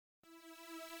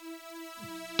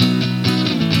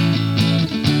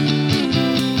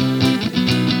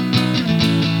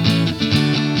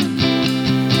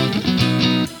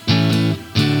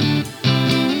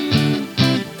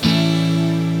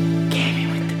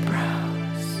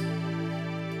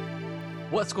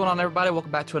What's going on, everybody? Welcome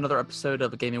back to another episode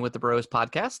of the Gaming with the Bros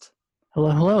podcast.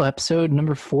 Hello. Episode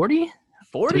number 40?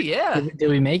 40, yeah. Did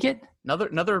we make it?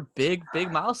 Another big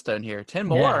milestone here. 10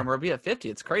 more, Yeah. and we'll be at 50.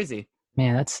 It's crazy.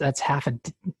 Man, that's half a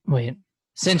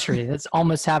century. That's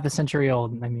almost half a century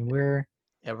old. I mean, we're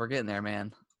getting there,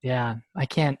 man. I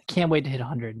can't wait to hit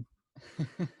 100.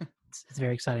 It's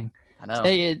very exciting. I know.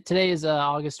 Today is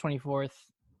August 24th.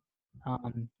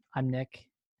 I'm Nick,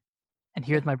 and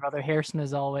here's my brother Harrison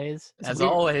as always. As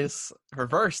always,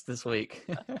 reversed this week.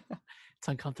 It's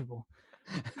uncomfortable.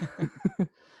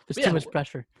 There's too much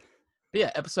pressure.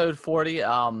 Yeah, episode 40.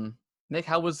 Nick,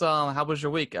 how was your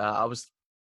week? I was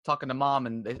talking to Mom,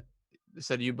 and they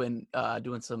said you've been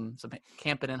doing some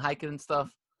camping and hiking and stuff.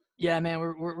 Yeah, man,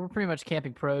 we're pretty much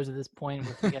camping pros at this point.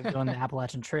 We're going to go on the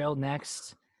Appalachian Trail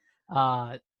next.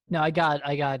 No, I got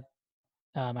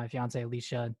my fiance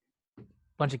Alicia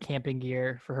a bunch of camping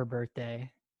gear for her birthday,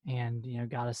 and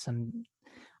got us some.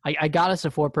 I got us a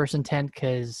 4-person tent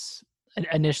because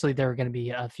initially there were going to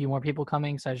be a few more people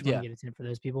coming, so I just wanted to get a tent for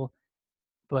those people.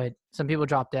 But some people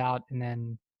dropped out, and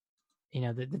then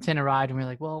the tent arrived, and we were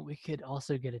like, well, we could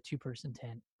also get a 2-person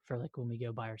tent for like when we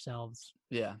go by ourselves.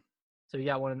 Yeah. So we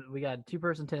got a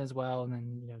 2-person tent as well, and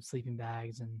then sleeping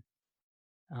bags and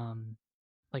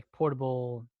like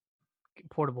portable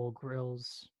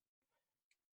grills,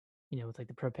 with like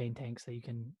the propane tanks that you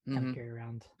can kind of carry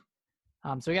around.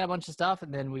 So we got a bunch of stuff,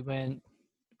 and then we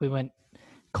went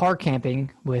car camping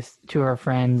with 2 of our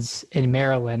friends in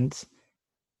Maryland,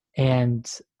 and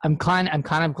I'm kind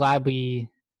of glad we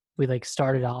like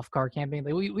started off car camping.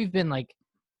 Like we've been like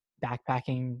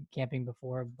backpacking camping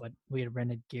before, but we had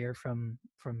rented gear from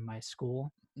my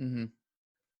school. Mm-hmm.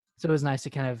 So it was nice to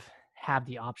kind of have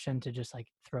the option to just like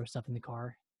throw stuff in the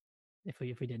car if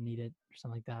we didn't need it or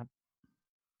something like that.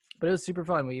 But it was super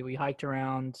fun. We hiked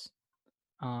around,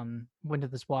 went to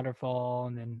this waterfall,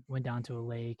 and then went down to a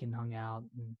lake and hung out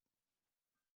and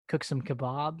cooked some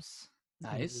kebabs.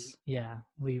 Nice.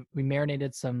 We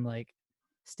marinated some like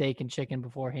steak and chicken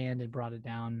beforehand and brought it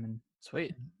down and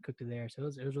sweet and cooked it there. So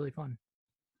it was really fun.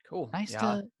 Cool. Nice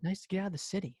to get out of the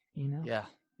city, Yeah.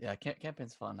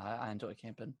 Camping's fun. I enjoy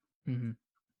camping. Mm-hmm.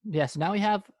 Yeah. So now we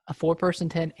have a 4-person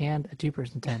tent and a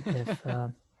 2-person tent if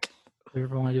we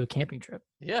ever want to do a camping trip.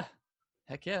 Yeah.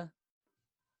 Heck yeah.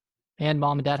 And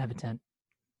Mom and Dad have a tent.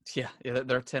 Yeah.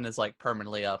 Their tent is like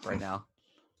permanently up right now.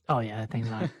 Oh yeah, that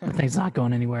thing's not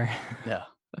going anywhere. Yeah.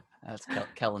 That's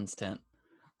Kellen's tent.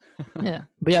 Yeah,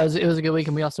 but yeah, it was a good week,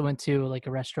 and we also went to like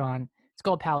a restaurant. It's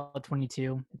called Palette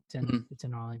 22. It's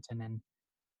in Arlington, and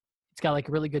it's got like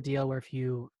a really good deal where if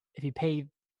you pay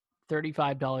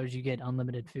 $35, you get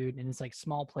unlimited food, and it's like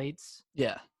small plates.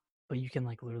 Yeah, but you can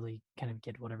like literally kind of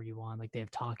get whatever you want. Like they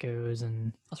have tacos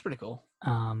and that's pretty cool.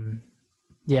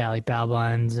 Yeah, like bao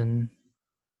buns and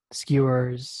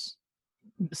skewers,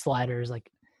 sliders, like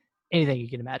anything you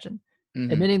can imagine.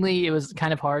 Mm-hmm. Admittingly, it was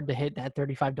kind of hard to hit that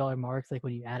 $35 mark, like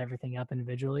when you add everything up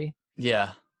individually.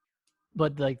 Yeah.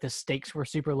 But like the stakes were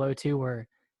super low too, where,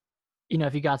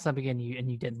 if you got something and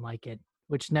you didn't like it,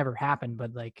 which never happened,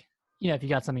 but like, if you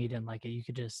got something you didn't like it, you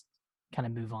could just kind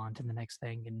of move on to the next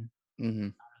thing and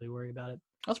not really worry about it.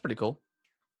 That's pretty cool.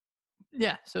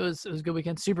 Yeah. So it was a good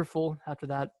weekend. Super full after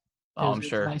that. I'm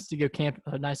sure. Nice to go camp.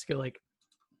 Nice to go like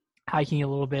hiking a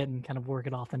little bit and kind of work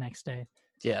it off the next day.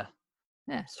 Yeah.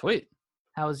 Yeah. Sweet.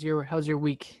 How's your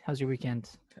week? How's your weekend?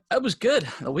 It was good.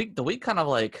 The week kind of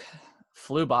like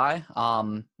flew by.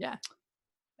 Yeah.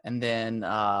 And then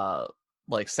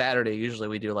like Saturday, usually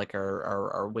we do like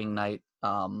our wing night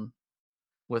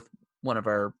with one of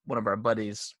our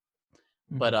buddies.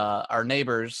 Mm-hmm. But our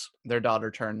neighbors, their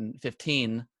daughter turned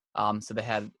 15. So they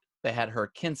had her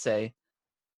kinsey,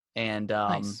 and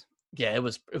nice. Yeah, it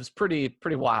was pretty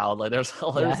wild. Like there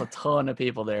was a ton of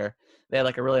people there. They had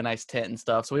like a really nice tent and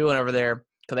stuff. So we went over there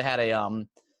because they had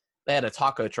a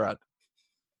taco truck,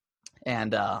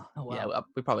 and yeah,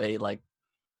 we probably ate like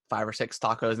 5 or 6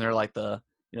 tacos, and they're like the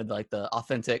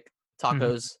authentic tacos.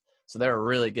 Mm-hmm. So they were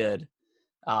really good.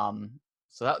 So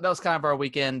that was kind of our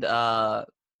weekend.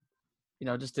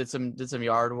 Just did some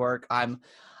yard work.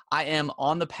 I am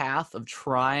on the path of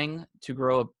trying to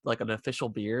grow like an official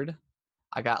beard.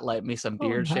 I got like me some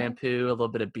beard shampoo, a little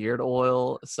bit of beard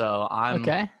oil. So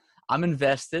I'm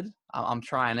invested. I'm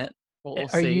trying it. We'll Are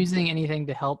see. you using anything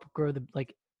to help grow to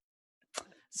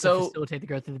facilitate the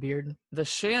growth of the beard? The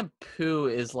shampoo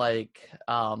is like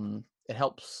it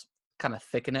helps kind of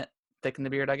thicken the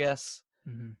beard, I guess.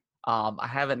 Mm-hmm. I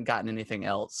haven't gotten anything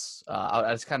else.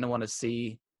 I just kind of want to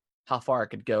see how far I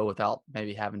could go without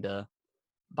maybe having to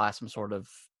buy some sort of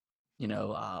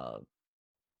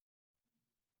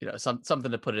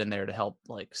something to put it in there to help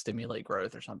like stimulate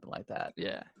growth or something like that.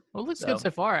 Yeah. Well, it looks good So,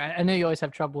 so far. I know you always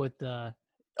have trouble with the.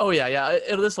 oh yeah.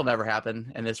 This will never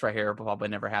happen, and this right here will probably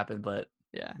never happen. But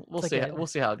Yeah. we'll see. We'll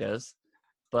see how it goes.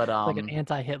 But Like an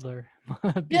anti-Hitler.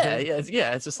 yeah, beard.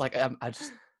 it's just like I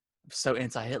just so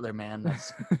anti-Hitler, man.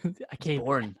 That's I can't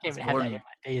born. even have that in my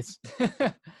face.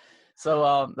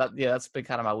 So that's been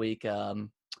kind of my week.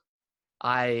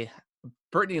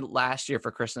 Brittany last year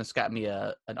for Christmas got me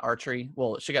an archery.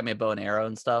 Well, she got me a bow and arrow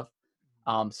and stuff.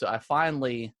 So I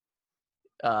finally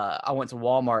I went to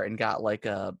Walmart and got like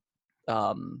a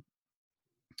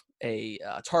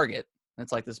target.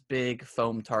 It's like this big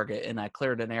foam target, and I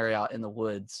cleared an area out in the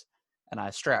woods, and I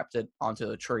strapped it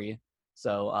onto a tree.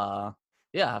 So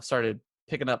yeah, I've started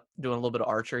picking up doing a little bit of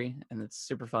archery, and it's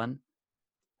super fun.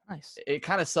 Nice. It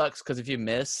kind of sucks because if you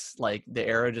miss, like the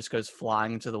arrow just goes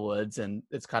flying into the woods, and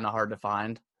it's kind of hard to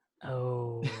find.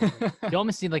 Oh, you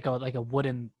almost need like a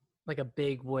wooden, like a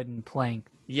big wooden plank,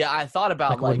 Yeah, I thought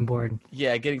about like a wooden board.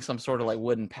 yeah, getting some sort of like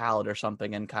wooden pallet or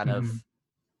something, and kind of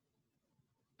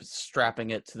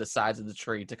strapping it to the sides of the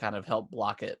tree to kind of help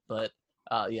block it. But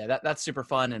yeah, that's super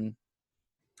fun. And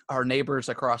our neighbors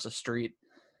across the street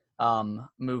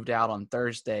moved out on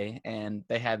Thursday, and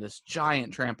they had this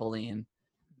giant trampoline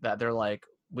that they're like,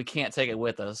 we can't take it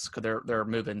with us because they're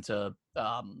moving to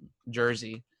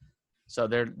Jersey, so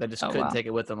they just couldn't take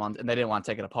it with them and they didn't want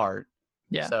to take it apart.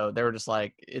 Yeah. So they were just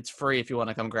like, it's free if you want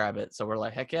to come grab it. So we're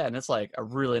like, heck yeah. And it's like a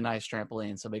really nice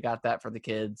trampoline. So we got that for the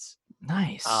kids.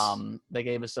 Nice. They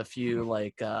gave us a few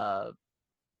like cornhole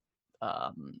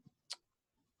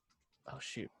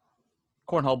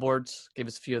boards. Gave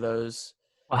us a few of those.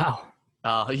 Wow.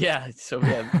 Yeah. So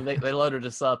yeah, they loaded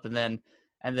us up, and then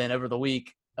over the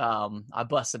week, I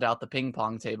busted out the ping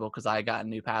pong table because I got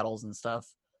new paddles and stuff.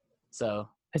 So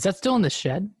is that still in the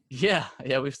shed? Yeah,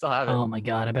 we still have it. Oh my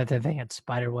god, I bet that thing had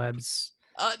spider webs.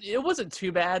 It wasn't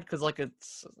too bad because like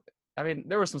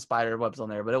there were some spider webs on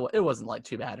there, but it wasn't like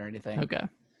too bad or anything. Okay.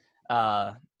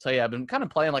 So yeah, I've been kind of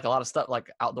playing like a lot of stuff, like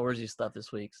outdoorsy stuff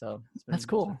this week. So that's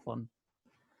cool. It's been fun.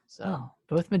 So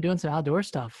both been doing some outdoor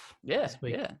stuff. Yeah, this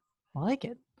week. Yeah. I like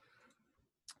it.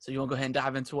 So you want to go ahead and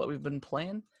dive into what we've been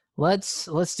playing? Let's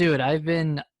do it. I've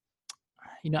been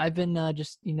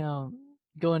just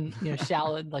going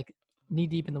shallow, like knee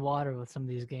deep in the water with some of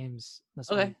these games.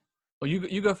 Okay. Week. Well,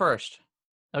 you go first.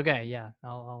 Okay. Yeah.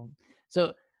 I'll.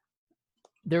 So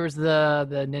there was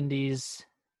the Nindies,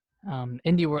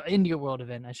 Indie World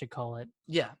event, I should call it.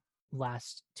 Yeah.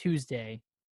 Last Tuesday,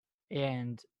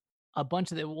 and a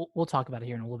bunch of we'll talk about it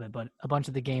here in a little bit, but a bunch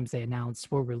of the games they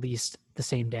announced were released the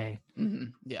same day. Mm-hmm.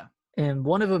 Yeah. And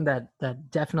one of them that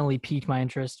definitely piqued my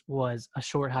interest was A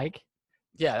Short Hike.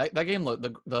 Yeah, that game looked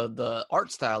the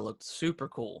art style looked super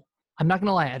cool. I'm not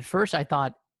gonna lie. At first, I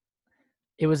thought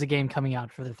it was a game coming out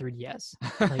for the 3DS.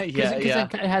 Like, yeah.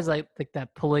 It has like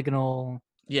that polygonal,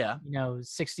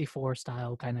 64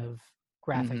 style kind of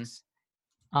graphics.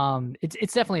 Mm-hmm.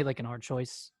 It's definitely like an art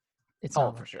choice. It's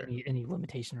not for sure any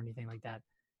limitation or anything like that.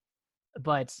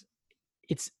 But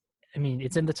it's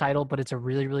in the title, but it's a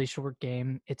really, really short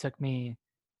game. It took me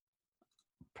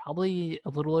probably a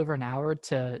little over an hour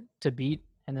to beat,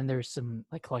 and then there's some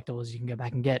like collectibles you can go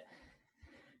back and get.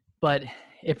 But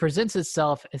it presents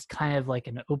itself as kind of like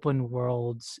an open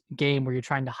world game where you're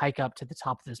trying to hike up to the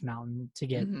top of this mountain to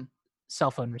get cell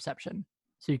phone reception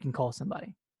so you can call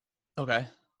somebody. Okay.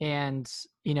 And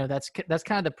that's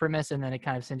kind of the premise, and then it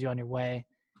kind of sends you on your way.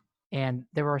 And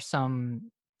there are some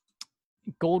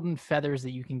golden feathers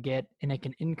that you can get, and it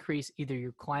can increase either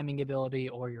your climbing ability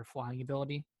or your flying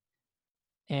ability.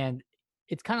 And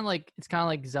it's kind of like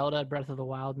Zelda Breath of the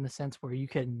Wild in the sense where you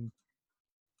can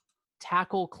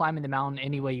tackle climbing the mountain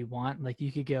any way you want. Like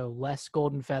you could go less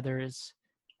golden feathers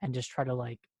and just try to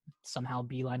like somehow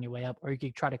beeline your way up, or you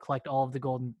could try to collect all of the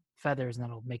golden feathers, and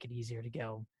that'll make it easier to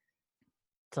go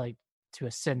to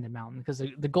ascend the mountain, because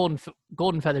the golden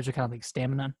feathers are kind of like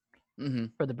stamina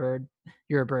for the bird.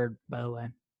 You're a bird, by the way.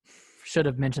 Should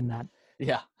have mentioned that.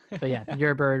 Yeah. But yeah,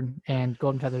 you're a bird, and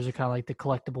golden feathers are kind of like the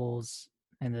collectibles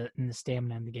and the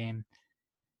stamina in the game.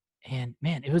 And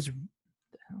man, it was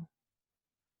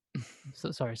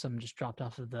so sorry, something just dropped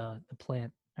off of the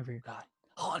plant over here. God.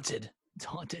 Haunted. It's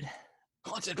haunted.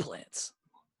 Haunted plants.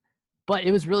 But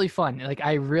it was really fun. Like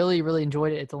I really, really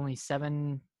enjoyed it. It's only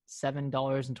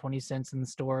 $7.20 in the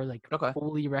store. Like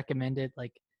fully recommended.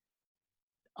 Like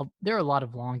there are a lot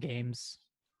of long games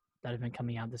that have been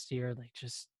coming out this year, like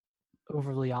just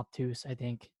overly obtuse, I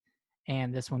think.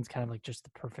 And this one's kind of like just the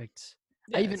perfect.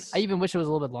 Yes. I even wish it was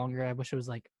a little bit longer. I wish it was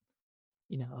like,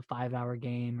 a 5-hour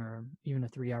game or even a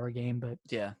 3-hour game. But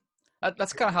yeah,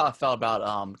 That's kind of how I felt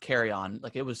about Carry On.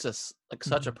 Like it was just like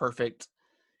such a perfect.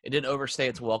 It didn't overstay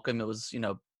its welcome. It was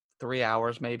 3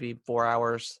 hours, maybe 4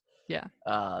 hours. Yeah.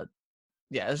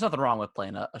 Yeah. There's nothing wrong with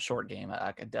playing a short game.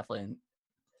 I could definitely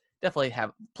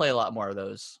play a lot more of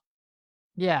those.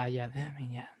 Yeah. I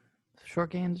mean, yeah.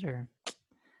 Short games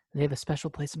they have a special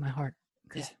place in my heart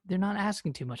because they're not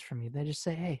asking too much from me. They just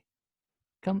say, "Hey,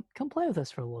 come play with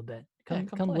us for a little bit.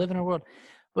 Come live in our world."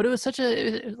 But it was such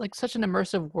an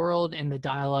immersive world, and the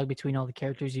dialogue between all the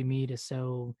characters you meet is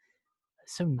so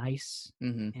nice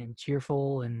and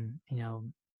cheerful, and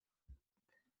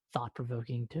thought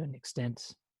provoking to an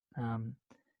extent.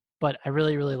 But I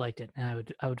really liked it, and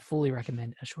I would fully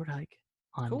recommend A Short Hike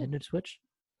on Nintendo Switch.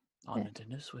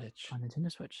 Nintendo Switch. On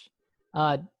Nintendo Switch.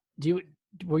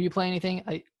 Were you playing anything?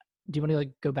 Do you want to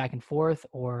like go back and forth,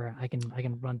 or I can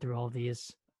run through all of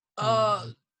these?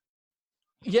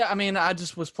 Yeah, I mean, I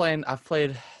just was playing. I've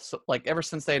played like ever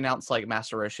since they announced like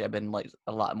Master Roshi. I've been like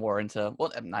a lot more into.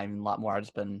 Well, not even a lot more. I've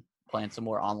just been playing some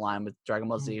more online with Dragon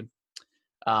Ball Z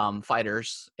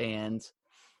fighters, and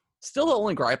still the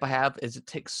only gripe I have is it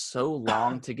takes so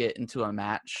long to get into a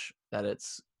match that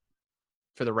it's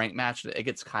for the rank match. It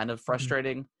gets kind of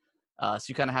frustrating. So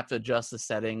you kind of have to adjust the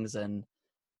settings and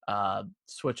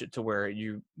switch it to where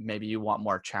you want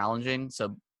more challenging.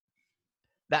 So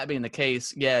that being the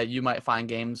case, yeah, you might find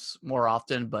games more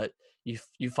often, but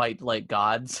you fight like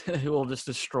gods who will just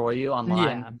destroy you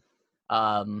online.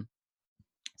 Yeah.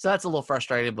 So that's a little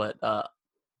frustrating, but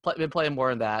been playing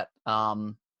more of that.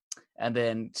 And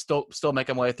then still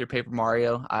making my way through Paper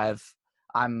Mario. I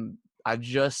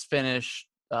just finished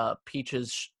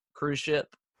Peach's cruise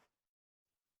ship.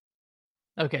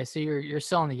 Okay, so you're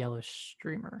still on the yellow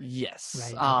streamer.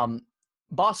 Yes. Right.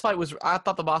 Boss fight was. I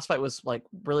thought the boss fight was like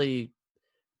really.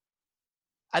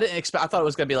 I didn't expect. I thought it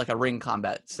was going to be like a ring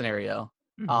combat scenario,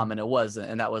 and it wasn't.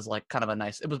 And that was like kind of a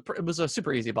nice. It was a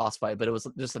super easy boss fight, but it was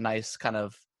just a nice kind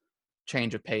of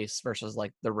change of pace versus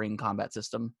like the ring combat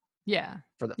system. Yeah.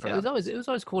 It was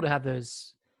always cool to have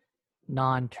those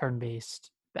non-turn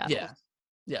based battles.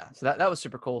 Yeah. So that was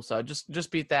super cool. So I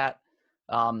just beat that.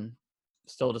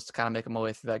 Still just kind of making my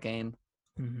way through that game.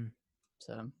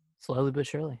 So slowly but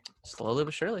surely.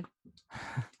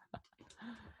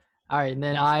 All right, and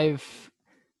then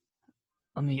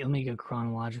let me go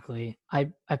chronologically.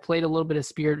 I played a little bit of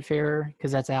Spiritfarer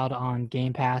because that's out on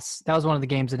Game Pass. That was one of the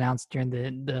games announced during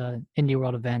the Indie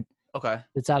World event. Okay.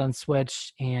 It's out on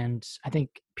Switch and I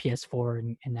think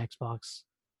PS4 and Xbox.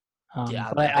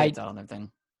 But I it's out on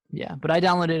everything. Yeah, but I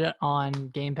downloaded it on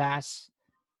Game Pass.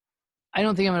 I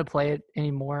don't think I'm going to play it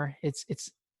anymore. It's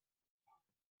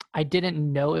I didn't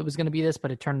know it was going to be this,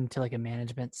 but it turned into like a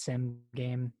management sim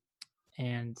game,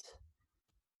 and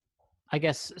I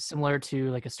guess similar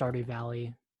to like a Stardew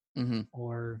Valley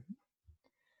or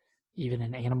even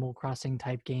an Animal Crossing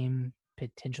type game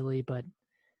potentially, but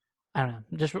I don't know.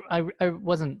 Just I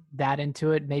wasn't that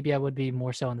into it. Maybe I would be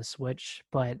more so on the Switch,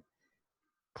 but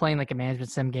playing like a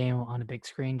management sim game on a big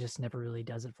screen just never really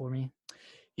does it for me.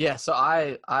 Yeah, so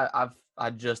I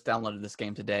just downloaded this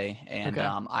game today, and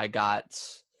I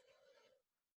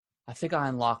think I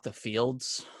unlocked the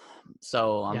fields,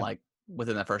 so I'm like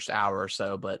within the first hour or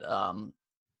so. But I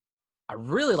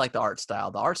really like the art style.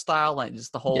 The art style, like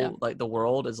just the whole like the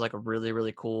world is like a really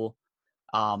really cool.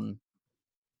 And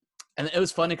it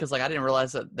was funny because like I didn't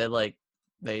realize that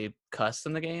they cussed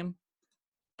in the game,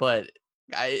 but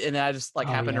I just like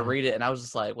happened to read it, and I was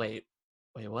just like, wait,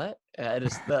 what? And I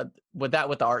just with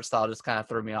the art style just kind of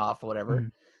threw me off or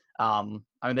whatever. I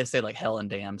mean, they say like hell and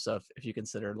damn, so if you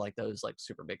consider like those like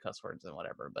super big cuss words and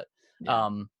whatever, but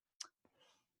I'll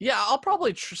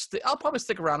probably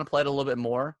stick around and play it a little bit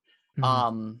more.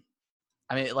 I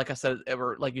mean, like I said,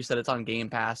 like you said, it's on Game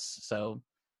Pass, so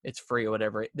it's free or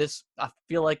whatever. I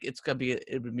feel like it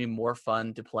would be more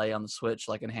fun to play on the Switch,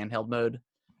 like in handheld mode.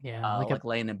 Yeah, like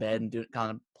laying in bed and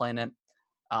kind of playing it.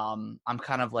 I'm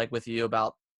kind of like with you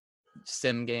about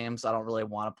sim games. I don't really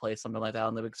want to play something like that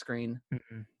on the big screen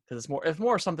because it's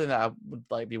more something that I would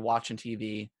like be watching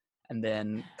TV and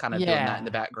then kind of doing that in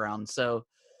the background. So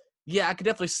yeah, I could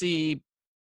definitely see,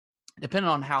 depending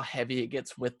on how heavy it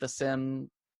gets with the sim,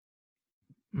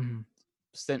 the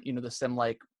sim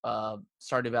like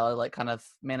Stardew Valley like kind of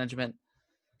management.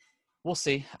 We'll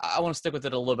see. I want to stick with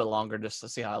it a little bit longer just to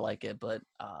see how I like it. But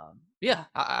I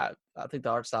think the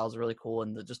art style is really cool,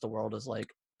 and just the world is like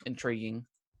intriguing.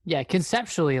 Yeah,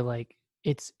 conceptually, like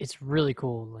it's really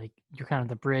cool. Like you're kind of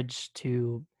the bridge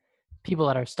to people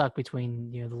that are stuck between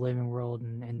the living world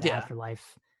and the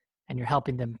afterlife, and you're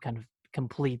helping them kind of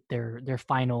complete their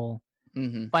final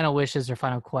wishes or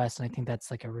final quest. And I think that's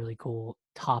like a really cool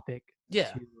topic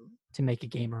make a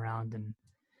game around. And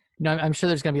I'm sure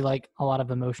there's going to be like a lot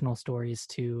of emotional stories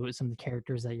to some of the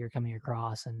characters that you're coming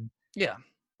across, and Yeah.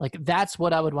 like that's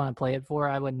what I would want to play it for.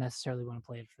 I wouldn't necessarily want to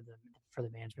play it for the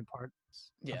management part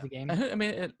of the game. I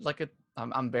mean,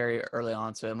 I'm very early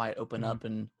on, so it might open Mhm. up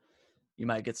and you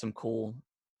might get some cool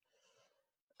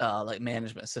like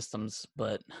management systems.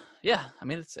 But yeah, I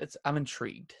mean, I'm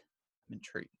intrigued.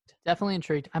 Definitely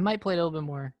intrigued. I might play it a little bit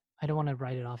more. I don't want to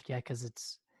write it off yet because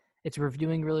it's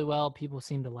reviewing really well. People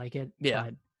seem to like it. Yeah.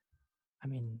 But I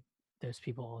mean, those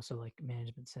people also like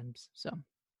management sims. So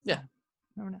Yeah.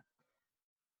 never know.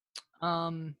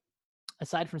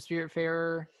 Aside from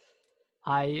Spiritfarer,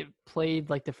 I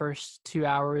played like the first 2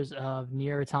 hours of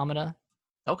Nier Automata.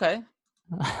 Okay.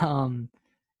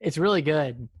 It's really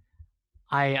good.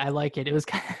 I like it. It was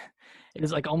it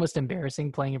was like almost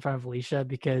embarrassing playing in front of Alicia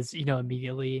because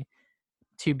immediately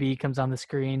 2B comes on the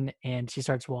screen and she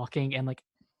starts walking, and like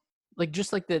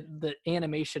just like the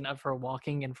animation of her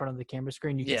walking in front of the camera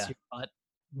screen, you can see her butt.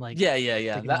 Like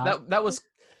Yeah. That was.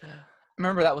 I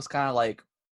remember that was kind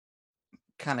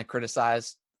of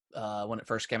criticized when it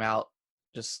first came out.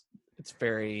 Just it's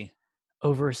very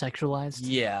over sexualized.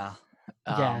 Yeah.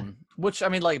 Yeah. Which I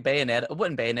mean, like Bayonetta,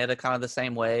 wouldn't Bayonetta kind of the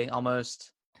same way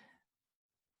almost?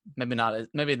 Maybe not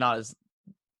as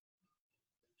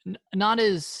not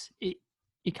as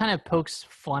it kind of pokes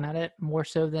fun at it more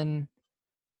so than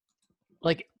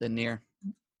like the Nier.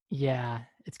 Yeah,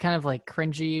 it's kind of like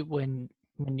cringy when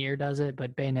Nier does it,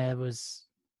 but Bayonetta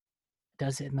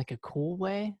does it in like a cool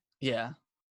way. Yeah.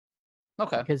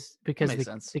 Okay. Because Makes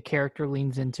sense. the character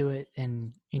leans into it,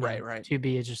 and right.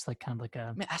 2B is just like kind of like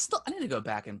a. Man, I need to go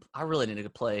back and I really need to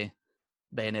play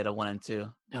Bayonetta 1 and 2.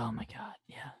 Oh my god,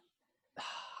 yeah.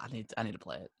 I need to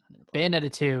play it.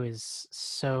 Bayonetta 2 is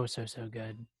so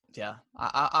good. Yeah,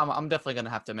 I'm definitely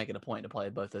gonna have to make it a point to play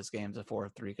both those games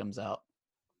before 3 comes out.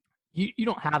 You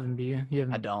don't have them, do you? You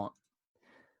haven't. I don't.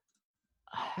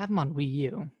 I have them on Wii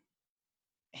U.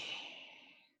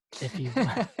 If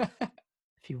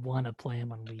you want to play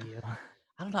them on Wii U.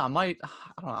 I don't know.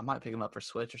 I might pick them up for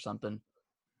Switch or something.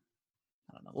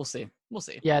 I don't know. We'll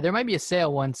see. Yeah, there might be a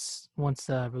sale once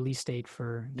the release date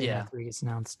for Bayonetta 3 gets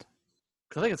announced.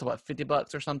 Because I think it's what,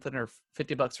 $50 or something, or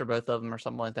 $50 for both of them, or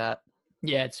something like that.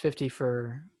 Yeah, it's 50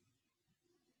 for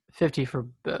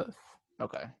both.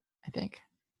 Okay. I think.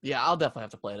 Yeah, I'll definitely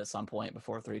have to play it at some point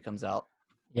before 3 comes out.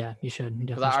 Yeah, you should.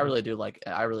 Because I really do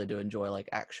enjoy like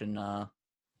action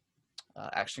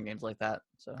games like that.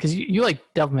 So. Because you like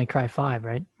Devil May Cry 5,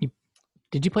 right?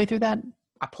 Did you play through that?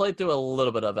 I played through a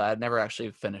little bit of it. I never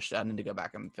actually finished it. I need to go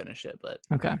back and finish it, but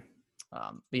okay.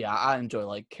 But yeah, I enjoy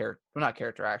like not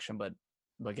character action, but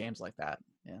games like that.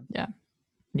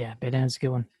 Yeah, Bayonetta's a good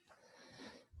one.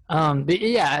 But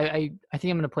yeah, I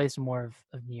think I'm gonna play some more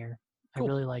of Nier. Cool. I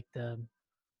really like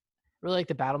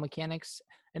the battle mechanics,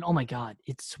 and oh my god,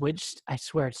 it switched. I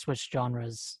swear it switched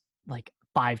genres like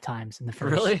 5 times in the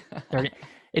first. Really? 30.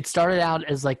 It started out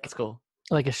as like that's cool,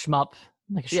 like a shmup,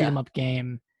 like a shoot 'em up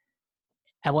game.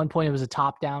 At one point, it was a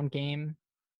top-down game,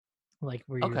 like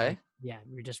where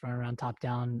you're just running around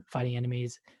top-down fighting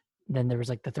enemies. Then there was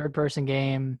like the third-person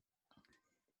game,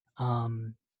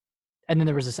 and then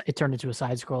there was it turned into a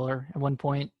side-scroller at one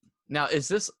point. Now, is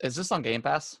this on Game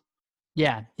Pass?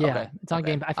 Yeah, okay. It's on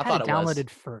Game Pass. I've had it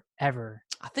downloaded forever.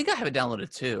 I think I have it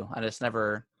downloaded too. I just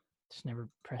never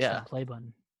pressed that play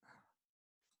button.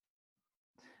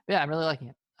 But yeah, I'm really liking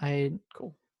it.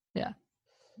 Cool. Yeah,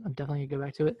 I'm definitely gonna go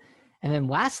back to it. And then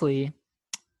lastly,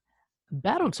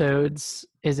 Battletoads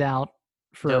is out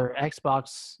for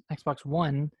Xbox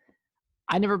One.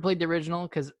 I never played the original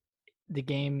because the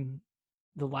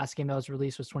last game that was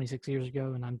released was 26 years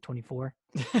ago, and I'm 24.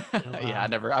 So, yeah,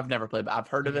 I've never played, but I've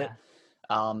heard of it.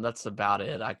 That's about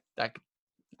it. I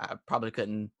probably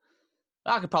couldn't.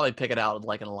 I could probably pick it out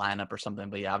like in a lineup or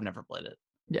something, but yeah, I've never played it.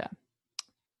 Yeah.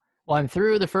 Well, I'm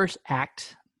through the first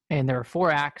act, and there are 4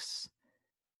 acts.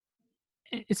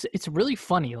 It's really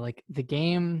funny. Like the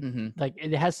game, like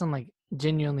it has some like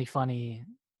genuinely funny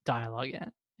dialogue in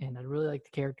it, and I really like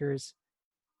the characters.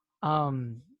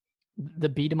 The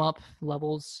beat 'em up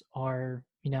levels are,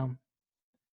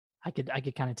 I could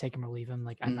kind of take them or leave them.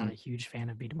 Like I'm not a huge fan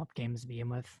of beat 'em up games to begin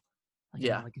with.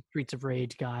 Like, like a Streets of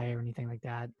Rage guy or anything like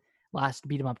that. Last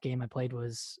beat 'em up game I played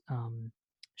was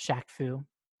Shaq Fu.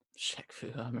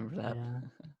 I remember that. Yeah.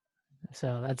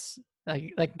 So that's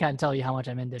I can kind of tell you how much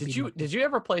I'm into. Did you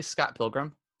ever play Scott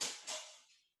Pilgrim?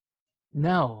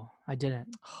 No, I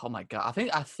didn't. Oh my god!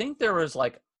 I think there was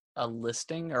like a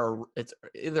listing, or it's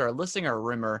either a listing or a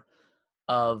rumor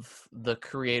of the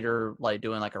creator like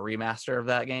doing like a remaster of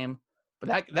that game.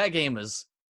 But that game is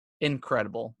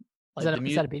incredible. Like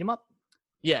is that a beat 'em up?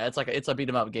 Yeah, it's a beat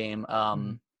 'em up game.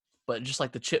 But just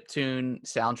like the chiptune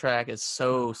soundtrack is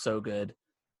so good.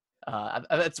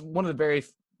 It's one of the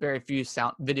very few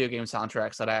video game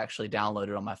soundtracks that I actually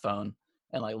downloaded on my phone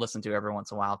and like listen to every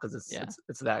once in a while because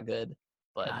it's that good.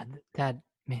 But God, that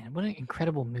man, what an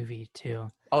incredible movie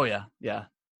too. oh yeah, God,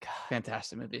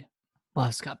 fantastic movie.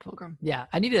 love Scott Pilgrim. Yeah,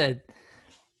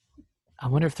 I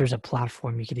wonder if there's a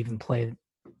platform you could even play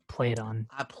it on.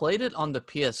 I played it on the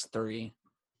PS3.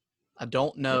 I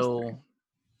don't know. PS3.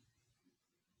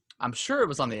 I'm sure it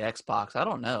was on the Xbox. I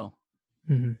don't know.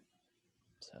 Mm-hmm.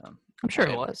 So I'm sure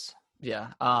it was. Yeah.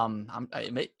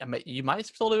 You might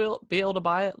still be able to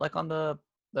buy it like on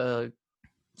the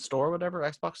store, or whatever,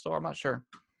 Xbox store. I'm not sure.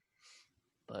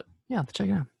 But yeah, I'll have to check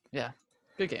it out. Yeah,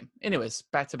 good game. Anyways,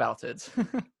 back to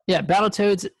Battletoads. Yeah,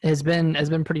 Battletoads has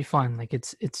been pretty fun. Like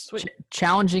it's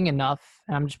challenging enough,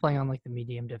 and I'm just playing on like the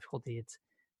medium difficulty. It's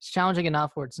challenging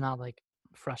enough where it's not like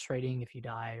frustrating if you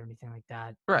die or anything like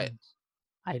that. Right.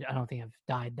 And I don't think I've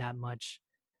died that much.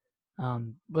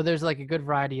 But there's like a good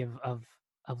variety of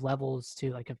levels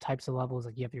too, like of types of levels.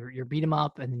 Like you have your beat 'em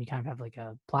up, and then you kind of have like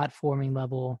a platforming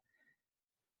level.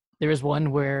 There is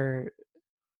one where,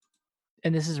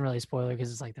 and this isn't really a spoiler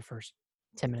because it's like the first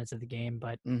 10 minutes of the game,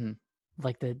 but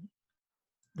like the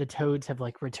toads have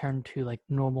like returned to like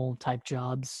normal type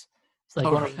jobs. So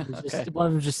like one of them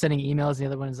is just sending emails, the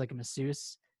other one is like a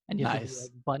masseuse, and you have to do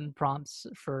like button prompts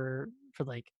for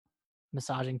like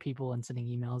massaging people and sending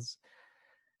emails.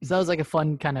 So that was like a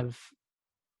fun kind of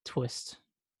twist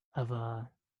of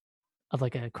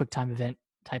like a quick time event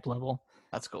type level.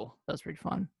 That's cool. That was pretty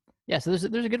fun. Yeah, so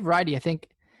there's a good variety. I think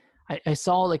I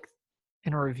saw like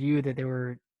in a review that there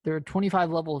were 25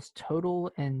 levels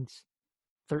total, and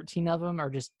 13 of them are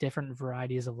just different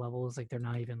varieties of levels. Like they're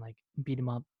not even like beat 'em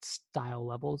up style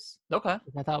levels. Okay.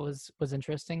 Which I thought was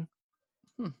interesting.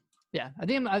 Yeah, I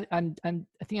think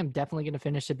I'm definitely gonna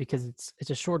finish it because it's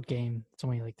a short game. It's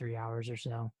only like 3 hours or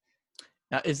so.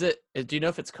 Now, do you know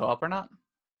if it's co-op or not?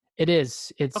 It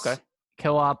is. It's okay.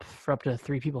 Co-op for up to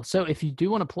 3 people. So if you do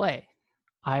want to play,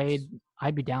 I'd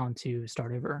be down to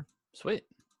start over. Sweet.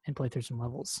 And play through some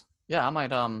levels. Yeah, I might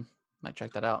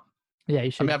check that out. Yeah,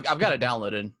 you should. I mean, I've got it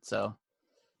downloaded, so.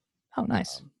 Oh,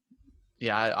 nice.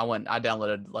 Yeah, I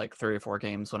downloaded like 3 or 4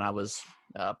 games when I was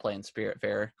playing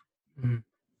Spiritfarer.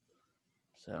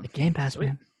 So the Game Pass, sweet.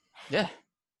 Man. Yeah,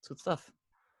 it's good stuff.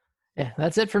 Yeah,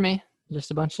 that's it for me. Just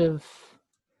a bunch of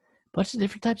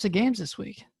different types of games this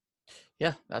week.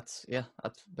 Yeah,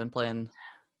 I've been playing.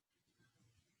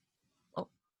 Oh.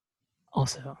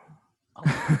 Also,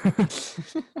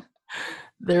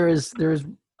 there is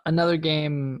another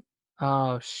game.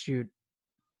 Oh shoot!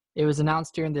 It was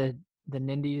announced during the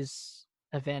Nindies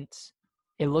event.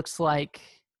 It looks like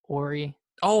Ori.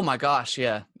 Oh my gosh!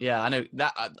 Yeah. I know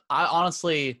that. I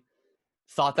honestly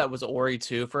thought that was Ori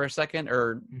 2 for a second,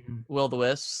 or Will o' the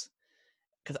Wisps,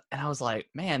 and I was like,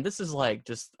 man, this is like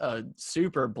just a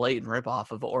super blatant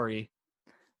ripoff of Ori.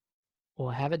 Well,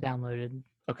 I have it downloaded.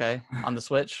 Okay, on the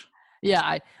Switch.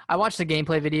 Yeah, I watched the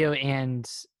gameplay video, and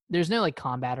there's no like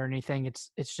combat or anything.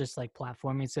 It's just like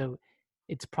platforming, so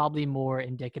it's probably more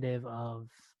indicative of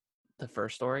the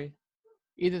first story,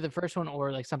 either the first one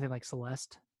or like something like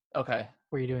Celeste. Okay,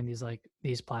 where you're doing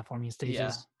these platforming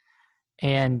stages.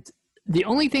 Yeah. And the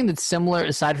only thing that's similar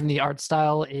aside from the art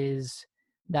style is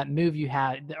that move you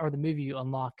had, or the move you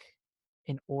unlock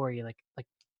in Ori, like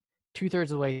 2/3 of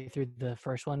the way through the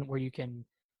first one, where you can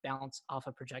bounce off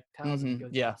of projectiles and go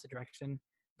the opposite direction.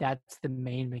 That's the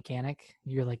main mechanic.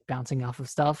 You're like bouncing off of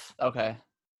stuff. Okay.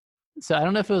 So I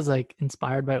don't know if it was like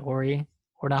inspired by Ori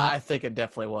or not. I think it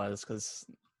definitely was, because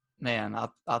man,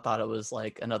 I thought it was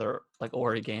like another like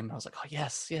Ori game. I was like, oh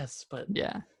yes, but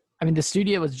yeah. I mean, the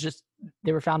studio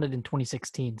they were founded in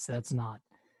 2016, so that's not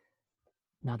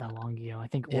that long ago. I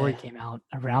think Ori came out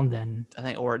around then. I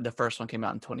think the first one came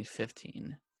out in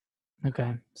 2015.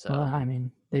 Okay. So well, I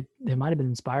mean, they might have been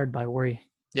inspired by Ori.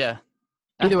 Yeah.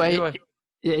 Either way,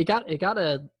 it got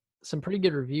some pretty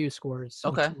good review scores.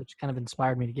 Okay. Which kind of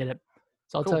inspired me to get it.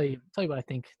 So I'll tell you what I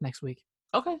think next week.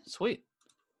 Okay, sweet.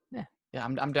 Yeah. Yeah,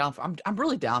 I'm down for. I'm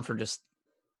really down for just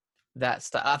that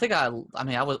stuff. I think I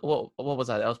was what was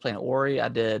I? I was playing Ori. I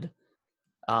did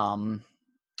a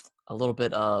little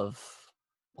bit of,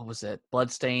 what was it?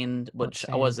 Bloodstained, which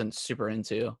I wasn't super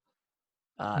into.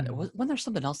 When there's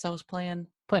something else I was playing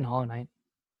Hollow Knight.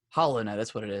 Hollow Knight,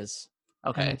 that's what it is.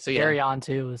 Okay, so yeah, Carry On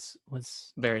too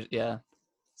was very, yeah.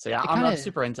 So yeah, I'm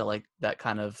super into like that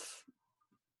kind of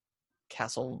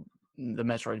castle, the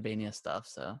Metroidvania stuff.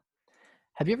 So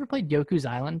have you ever played Yoku's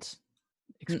Island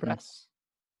Express?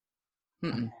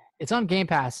 Mm-mm. It's on Game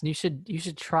Pass, and you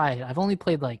should try it. I've only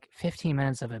played like 15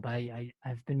 minutes of it, but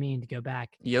I've been meaning to go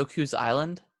back. Yoku's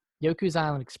Island. Yoku's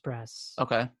Island Express.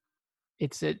 Okay.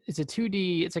 It's a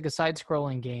 2D. It's like a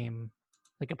side-scrolling game,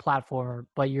 like a platformer,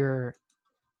 but you're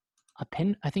a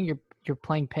pin. I think you're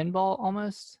playing pinball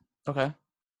almost, Okay.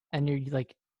 and you're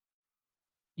like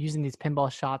using these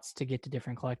pinball shots to get to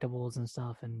different collectibles and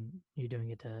stuff, and you're doing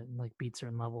it to like beat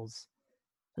certain levels.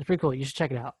 It's pretty cool. You should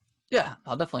check it out. Yeah,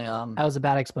 I'll definitely That was a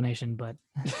bad explanation, but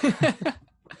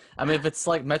I mean, if it's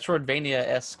like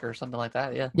Metroidvania-esque or something like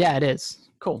that, yeah. yeah, it is.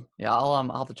 Cool. Yeah, I'll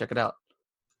have to check it out.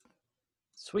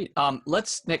 Sweet.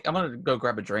 Nick, I'm gonna go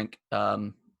grab a drink,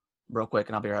 real quick,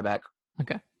 and I'll be right back.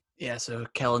 Okay. Yeah. So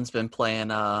Kellen's been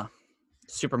playing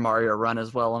Super Mario Run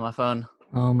as well on my phone.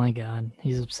 Oh my God,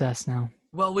 he's obsessed now.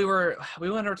 Well, we went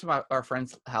over to our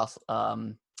friend's house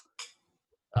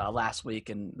last week,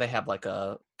 and they have like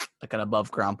an above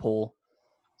ground pool.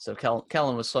 So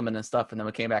Kellen was swimming and stuff, and then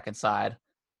we came back inside,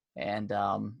 and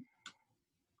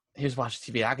he was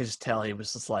watching TV. I could just tell he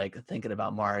was just like thinking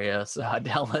about Mario, so I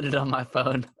downloaded it on my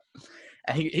phone.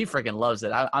 And he freaking loves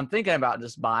it. I'm thinking about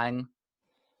just buying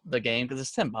the game because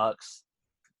it's $10.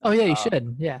 Oh yeah, you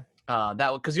should. Yeah.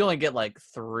 That because you only get like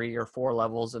 3 or 4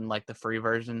 levels in like the free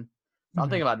version. I'm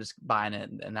thinking about just buying it,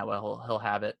 and that way he'll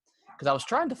have it. Because I was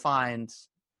trying to find,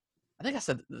 I think I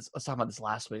was talking about this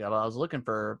last week. I was looking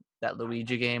for that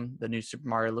Luigi game, the new Super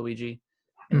Mario Luigi.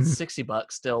 And it's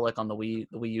 $60 still, like on the Wii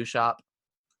U shop.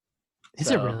 Is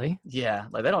it really? Yeah,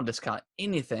 like they don't discount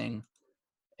anything.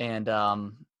 And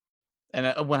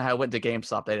when I went to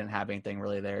GameStop, they didn't have anything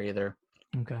really there either.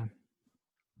 Okay.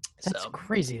 That's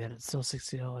crazy that it's still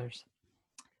 $60.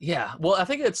 Yeah, well, I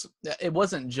think it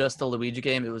wasn't just a Luigi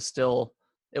game. It was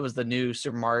the new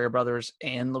Super Mario Brothers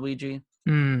and Luigi.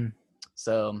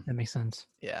 So that makes sense.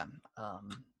 Yeah. Oh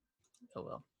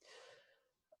well.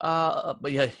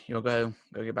 But yeah, you want to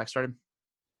go get back started?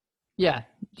 Yeah.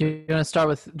 Do you want to start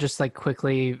with just like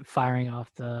quickly firing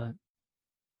off the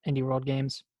Indie World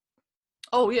games?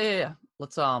 Oh yeah.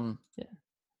 Let's Yeah.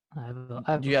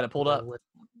 You got it pulled up?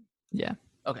 Yeah.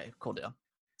 Okay, cool deal.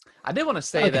 I did want to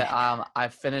say that I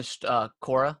finished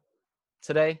Korra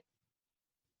today.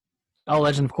 Oh,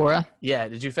 Legend of Korra? Yeah,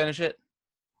 did you finish it?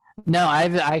 No, I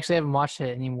actually haven't watched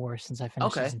it anymore since I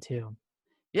finished season 2.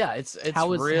 Yeah, it's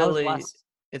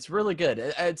really good.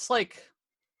 It's like,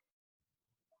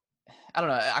 I don't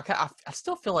know. I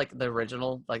still feel like the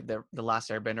original, like the Last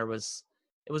Airbender was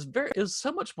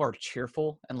so much more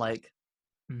cheerful, and like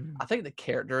I think the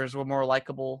characters were more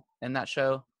likable in that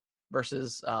show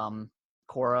versus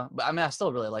Korra. But I mean, I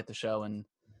still really like the show, and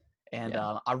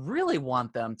I really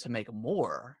want them to make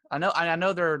more. I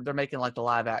know they're making like the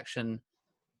live action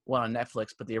one on Netflix,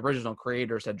 but the original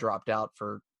creators had dropped out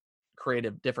for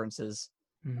creative differences.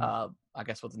 I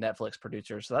guess with the Netflix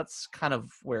producers, so that's kind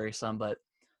of worrisome. But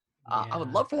I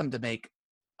would love for them to make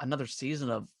another season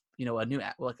of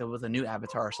with a new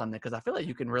Avatar or something, because I feel like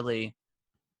you can really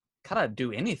kind of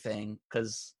do anything.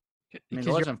 Because I mean,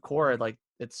 the Legend of Korra, like,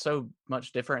 it's so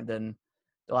much different than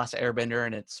the Last Airbender,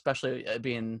 and it's especially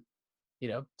being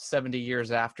 70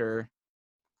 years after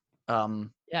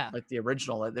like the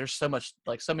original. Like, there's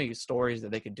so many stories that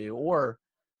they could do, or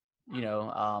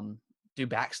do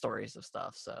backstories of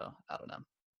stuff. So I don't know.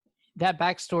 That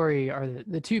backstory, or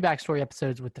the 2 backstory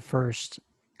episodes with the first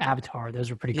Avatar, those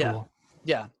were pretty cool.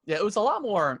 Yeah. It was a lot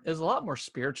more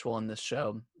spiritual in this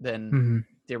show than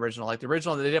the original. Like the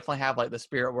original, they definitely have like the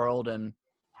spirit world and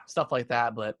stuff like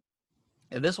that, but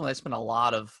in this one they spent a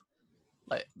lot of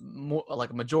like more,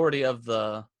 like a majority of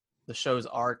the show's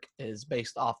arc is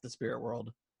based off the spirit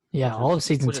world. Yeah, all of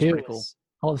season 2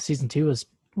 all of season 2 was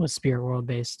spirit world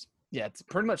based. Yeah, it's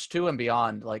pretty much 2 and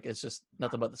beyond. Like, it's just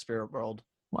nothing but the spirit world.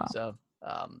 Wow. So,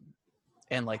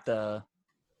 and like the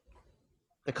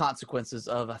consequences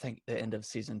of, I think, the end of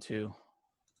season 2,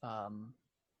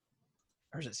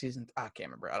 or is it season? I can't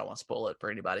remember. I don't want to spoil it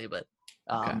for anybody, but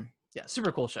yeah,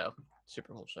 super cool show.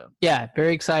 Super cool show. Yeah,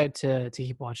 very excited to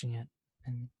keep watching it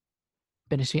and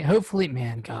finishing it. Hopefully,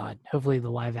 hopefully the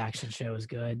live action show is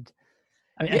good.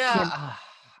 I mean,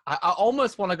 I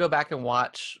almost want to go back and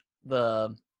watch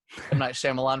the M. Night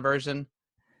Shyamalan version.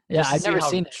 Yeah, I've never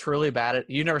seen it. Truly bad it.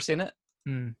 You never seen it?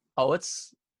 Oh,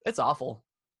 it's awful.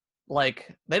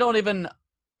 Like, they don't even.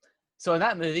 So in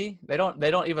that movie, they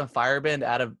don't even firebend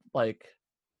out of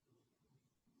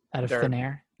thin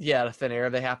air. Yeah, out of thin air.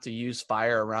 They have to use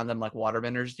fire around them like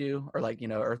waterbenders do, or like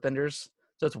earthbenders.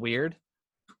 So it's weird.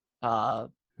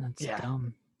 That's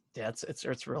dumb. Yeah,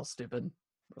 it's real stupid.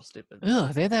 Real stupid.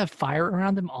 Ugh, they have to have fire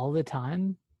around them all the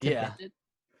time. Yeah.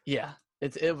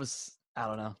 It was. I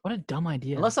don't know. What a dumb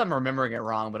idea. Unless I'm remembering it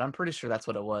wrong, but I'm pretty sure that's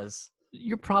what it was.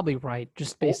 You're probably right,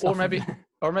 just or, based or off of maybe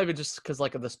or maybe just because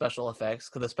like of the special effects,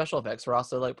 because the special effects were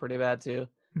also like pretty bad too.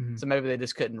 Mhm. So maybe they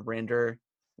just couldn't render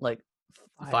like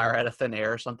fire Fire, out of thin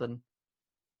air or something.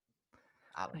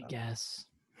 I don't I know. guess.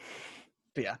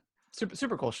 But yeah,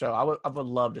 super cool show. I would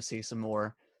love to see some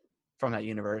more from that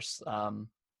universe.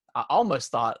 I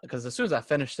almost thought, because as soon as I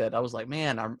finished it, I was like,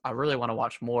 man, I really want to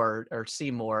watch more or see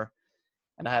more.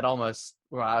 And I had almost,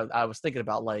 well, I was thinking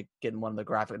about like getting one of the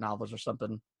graphic novels or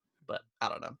something, but I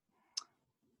don't know.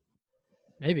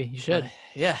 Maybe you But should.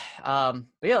 yeah, but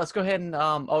yeah, let's go ahead and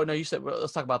oh no, you said, well,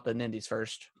 let's talk about the Nindies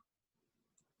first.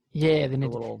 Yeah, the The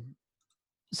ninja. little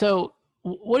So,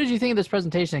 what did you think of this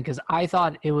presentation? Because I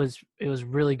thought it was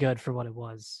really good for what it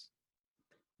was.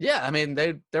 yeah, I mean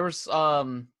there was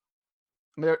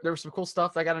there was some cool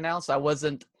stuff that got announced. I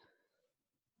wasn't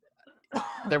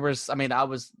there was I mean I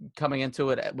was coming into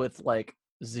it with like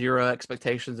zero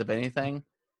expectations of anything.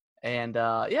 And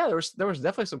yeah, there was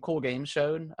definitely some cool games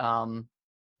shown.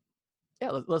 Yeah,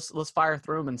 let's fire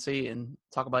through them and see and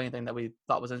talk about anything that we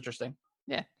thought was interesting.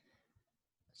 Yeah.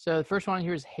 So the first one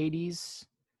here is Hades.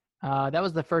 That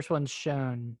was the first one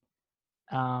shown.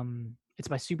 It's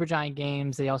by Supergiant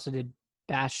Games. They also did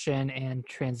Bastion and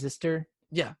Transistor.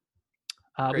 Yeah,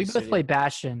 We great both studio. played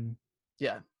Bastion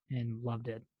Yeah, and loved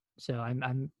it. So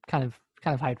I'm kind of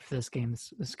hyped for this game.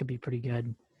 This could be pretty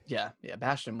good. yeah.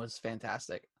 Bastion was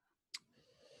fantastic.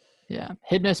 Yeah.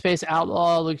 Hypnospace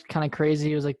Outlaw looked kind of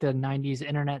crazy. It was like the 90s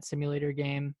internet simulator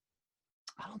game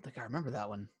I don't think I remember that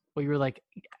one. where you were like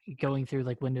going through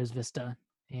like Windows Vista,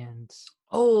 and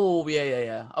Oh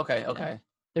yeah. Okay, yeah, okay,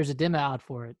 there's a demo out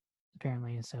for it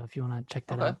apparently. So if you want to check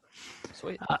that okay. out.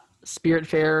 Sweet.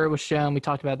 Spiritfarer was shown. We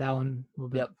talked about that one a little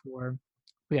bit Yep. before.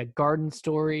 We got Garden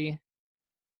Story.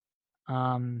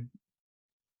 Um,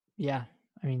 yeah,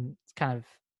 I mean, it's kind of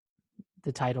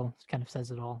the title kind of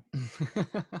says it all.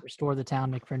 Restore the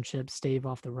town, make friendships, stave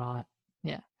off the rot.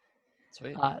 Yeah.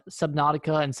 Sweet.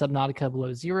 Subnautica and Subnautica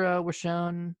Below Zero were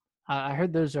shown. I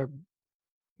heard those are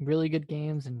really good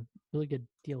games and really good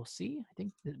DLC. I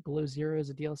think that Below Zero is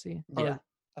a DLC. Yeah,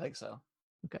 I think so.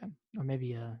 Okay, or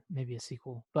maybe a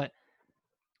sequel. But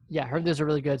yeah, I heard those are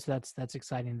really good. So that's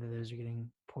exciting that those are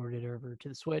getting ported over to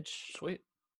the Switch. Sweet.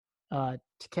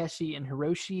 Takeshi and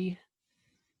Hiroshi,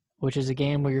 which is a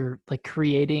game where you're like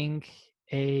creating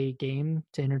a game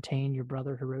to entertain your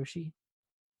brother Hiroshi.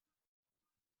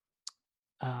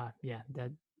 Yeah,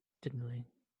 that didn't really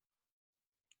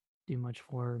do much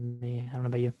for me. I don't know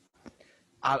about you.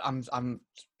 I'm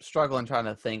struggling trying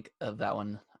to think of that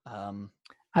one.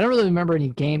 I don't really remember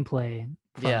any gameplay.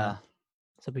 Yeah.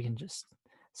 So we can just.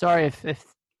 Sorry if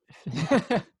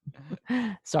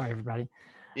sorry everybody.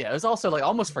 Yeah, it was also like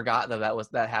almost forgot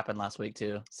that happened last week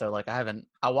too. So like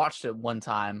I watched it one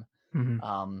time.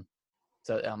 Mm-hmm.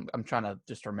 So I'm trying to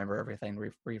just remember everything,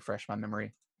 refresh my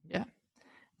memory. Yeah.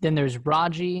 Then there's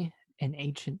Raji, an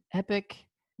ancient epic.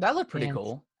 That looked pretty And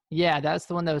cool. yeah, that's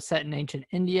the one that was set in ancient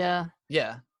India.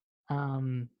 Yeah.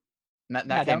 Um,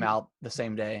 That came out the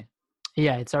same day.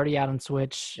 Yeah, it's already out on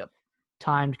Switch. Yep.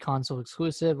 Timed console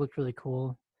exclusive. Looked really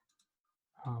cool.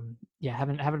 Yeah,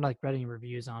 haven't like read any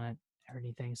reviews on it or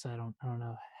anything, so I don't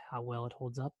know how well it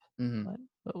holds up. Mm-hmm.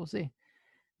 But we'll see.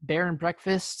 Bear and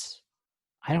Breakfast.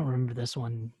 I don't remember this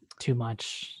one too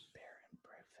much. Bear and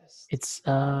Breakfast. It's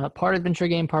part adventure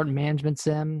game, part management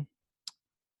sim.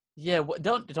 Yeah,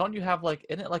 don't you have like,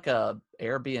 isn't it like a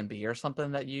Airbnb or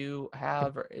something that you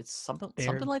have, or it's something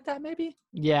like that maybe?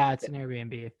 Yeah, it's an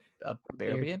Airbnb. A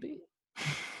Airbnb.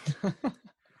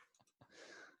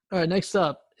 All right, next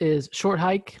up is Short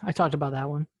Hike. I talked about that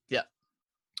one. Yeah.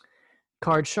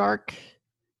 Card Shark,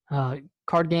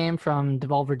 card game from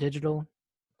Devolver Digital.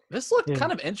 This looked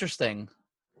kind of interesting.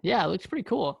 Yeah, it looks pretty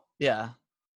cool. Yeah.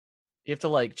 You have to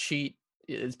like cheat.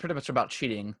 It's pretty much about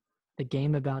cheating. The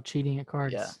game about cheating at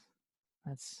cards. Yeah.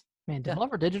 That's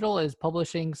Devolver Digital is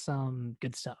publishing some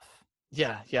good stuff.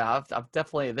 Yeah.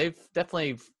 They've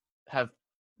definitely have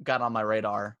got on my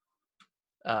radar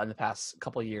in the past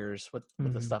couple of years with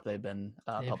the stuff they've been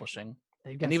publishing.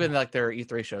 And even like their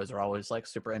E3 shows are always like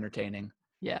super entertaining.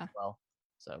 Yeah. Well,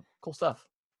 so cool stuff.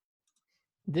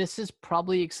 This is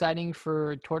probably exciting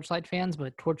for Torchlight fans,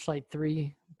 but Torchlight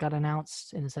 3 got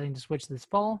announced and is setting to Switch this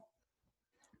fall.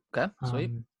 Okay,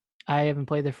 sweet. I haven't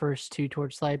played the first two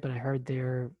Torchlight, but I heard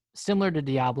they're similar to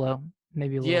Diablo,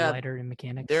 maybe a little lighter in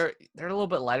mechanics. They're a little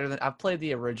bit lighter than I've played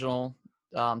the original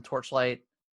Torchlight.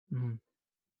 Mm-hmm.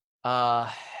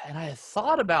 And I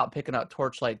thought about picking up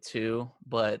Torchlight 2,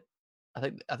 but I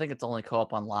think it's only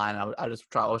co-op online. I was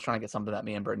trying to get something that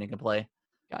me and Brittany can play.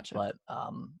 Gotcha.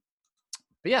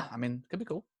 But yeah, I mean, could be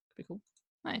cool.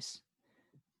 Nice.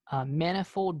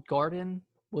 Manifold Garden.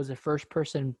 was a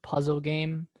first-person puzzle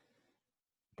game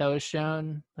that was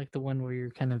shown, like the one where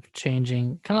you're kind of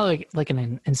changing, kind of like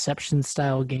an Inception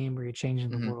style game where you're changing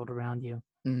the world around you.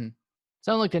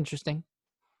 So it looked interesting.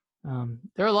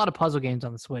 There are a lot of puzzle games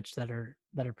on the Switch that are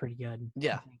pretty good.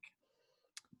 Yeah. I think.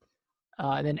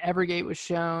 And then Evergate was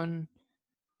shown.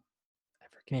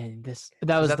 Man,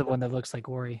 that was the one that looks like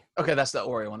Ori. Okay, that's the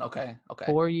Ori one. Okay.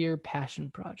 4-year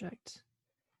passion project,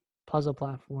 puzzle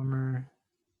platformer.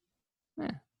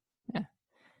 Yeah.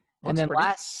 And then pretty.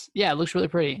 it looks really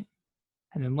pretty.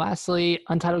 And then lastly,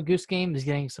 Untitled Goose Game is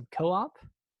getting some co-op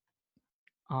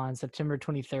on September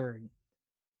 23rd.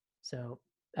 So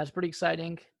that's pretty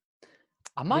exciting.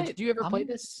 Did you ever play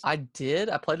this? I did.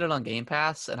 I played it on Game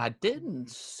Pass, and I didn't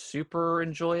super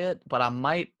enjoy it, but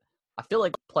I feel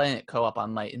like playing it co-op, I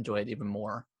might enjoy it even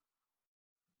more.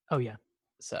 Oh, yeah.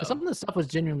 So some of the stuff was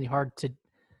genuinely hard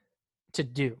to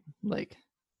do. Like,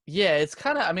 yeah, it's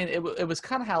kind of, I mean, it was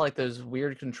kind of how like those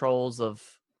weird controls of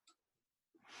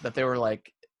that they were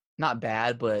like not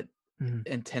bad, but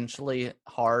intentionally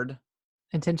hard.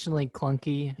 Intentionally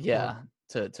clunky. Yeah.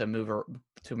 To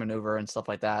maneuver and stuff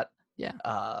like that.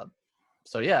 Yeah.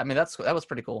 So yeah, I mean that was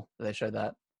pretty cool that they showed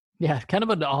that. Yeah, kind of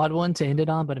an odd one to end it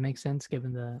on, but it makes sense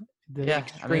given the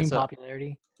extreme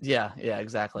popularity. Yeah,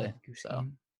 exactly. So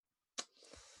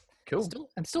cool.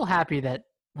 I'm still happy that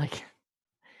like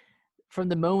from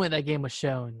the moment that game was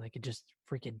shown, like it just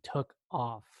freaking took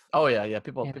off. Oh yeah.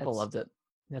 People loved it.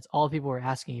 That's all people were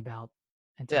asking about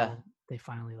until they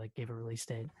finally like gave a release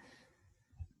date.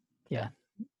 Yeah.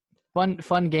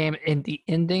 Fun game, and the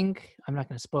ending, I'm not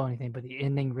going to spoil anything, but the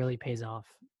ending really pays off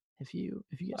if you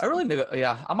get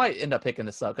I might end up picking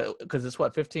this up because it's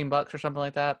what, $15 or something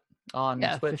like that on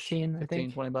Switch. 15, I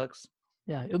think. $20.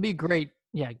 Yeah, it'll be great.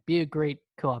 Yeah, be a great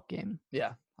co-op game.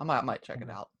 Yeah, I might check it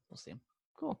out. We'll see.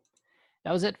 Cool.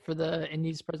 That was it for the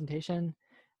Indies presentation.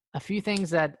 A few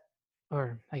things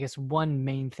or I guess one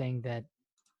main thing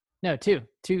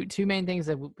two main things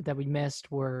that we missed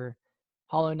were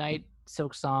Hollow Knight,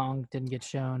 Silk Song didn't get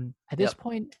shown. At this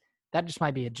point, that just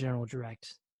might be a general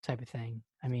direct type of thing.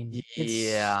 I mean,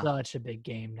 it's such a big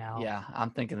game now. Yeah,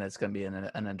 I'm thinking it's going to be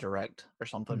in a direct or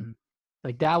something.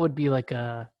 Like that would be like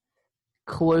a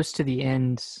close to the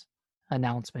end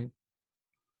announcement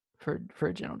for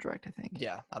a general direct, I think.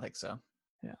 Yeah, I think so.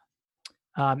 Yeah.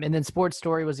 And then Sports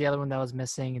Story was the other one that was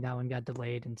missing, and that one got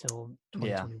delayed until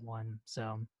 2021. Yeah.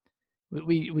 So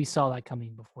we saw that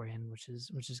coming beforehand, which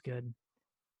is good.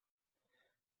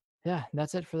 Yeah,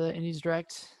 that's it for the Indies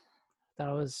Direct. That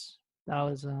was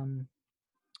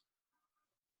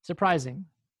surprising.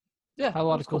 Yeah, had a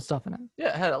lot of cool stuff in it. Yeah,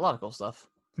 it had a lot of cool stuff.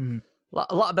 A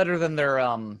lot better than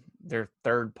their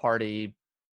third party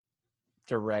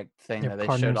direct thing that they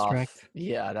showed off. Direct.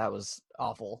 Yeah, that was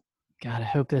awful. God, I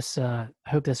hope this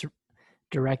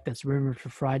direct that's rumored for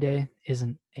Friday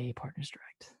isn't a Partners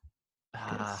Direct.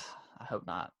 I hope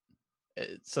not.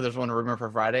 So there's one rumored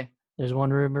for Friday? There's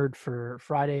one rumored for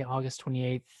Friday, August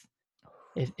 28th.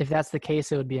 If that's the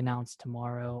case, it would be announced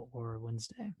tomorrow or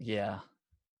Wednesday. Yeah.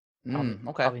 Okay.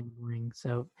 Probably in the morning.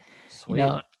 So, sweet.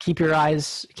 Keep your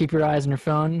eyes on your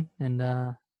phone and.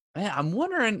 Man, I'm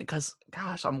wondering because,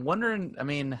 gosh, I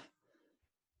mean,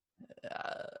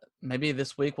 maybe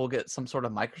this week we'll get some sort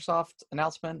of Microsoft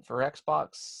announcement for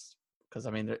Xbox because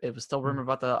I mean it was still rumored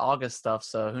about the August stuff,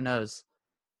 so who knows?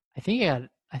 I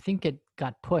think it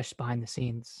got pushed behind the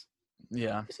scenes.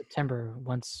 Yeah. September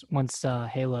once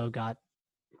Halo got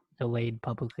delayed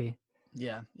publicly.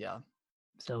 Yeah.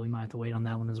 So we might have to wait on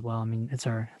that one as well. I mean, it's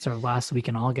our last week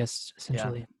in August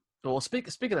essentially. Yeah. Well,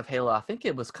 speaking of Halo, I think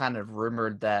it was kind of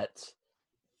rumored that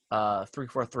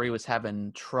 343 was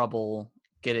having trouble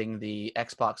getting the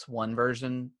Xbox One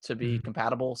version to be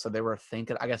compatible, so they were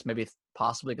thinking, I guess, maybe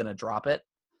possibly going to drop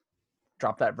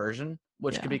that version,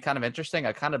 which could be kind of interesting.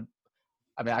 I kind of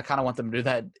want them to do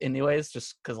that anyways,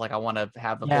 just because like I want to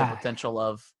have the full potential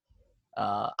of.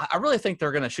 I really think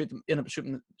they're going to end up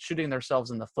shooting themselves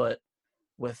in the foot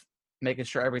with making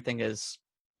sure everything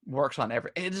works on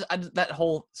that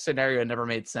whole scenario never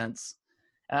made sense.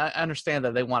 And I understand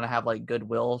that they want to have like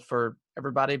goodwill for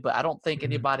everybody, but I don't think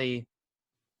anybody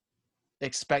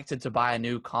expected to buy a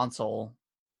new console.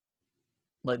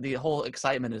 Like the whole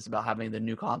excitement is about having the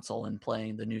new console and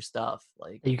playing the new stuff.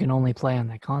 Like you can only play on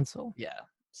that console. Yeah.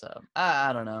 So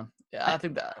I don't know. Yeah, I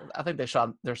think they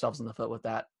shot themselves in the foot with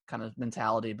that kind of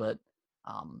mentality, but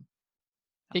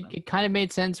it kind of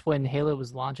made sense when Halo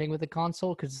was launching with the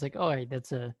console because it's like, oh, right,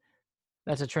 that's a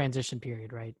transition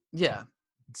period, right? Yeah,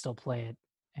 you can still play it,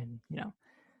 and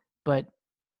but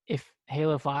if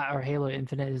Halo 5 or Halo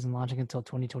Infinite isn't launching until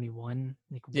 2021,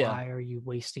 like why are you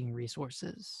wasting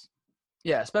resources?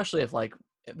 Yeah, especially if like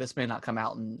this may not come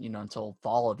out until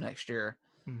fall of next year,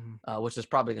 which is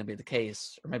probably going to be the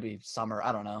case, or maybe summer.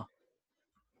 I don't know.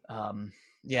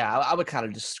 Yeah, I would kind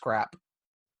of just scrap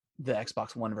the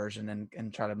Xbox One version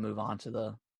and try to move on to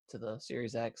the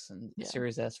Series X and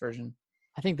Series S version.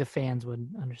 I think the fans would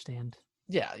understand.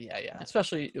 Yeah.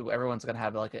 Especially everyone's going to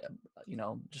have like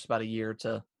just about a year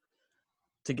to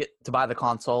get to buy the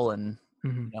console, and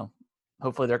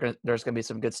hopefully there's going to be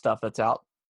some good stuff that's out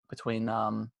between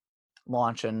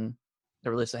launch and the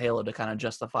release of Halo to kind of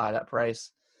justify that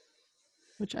price.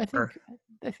 Which I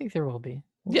think there will be.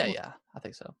 Yeah, I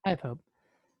think so. I have hope.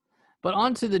 But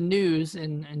on to the news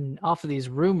and off of these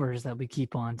rumors that we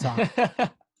keep on talking.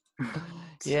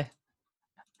 Yeah.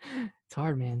 It's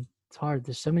hard, man. It's hard.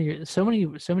 There's so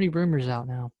many rumors out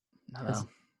now.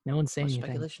 No one's saying anything.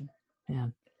 Speculation. Yeah.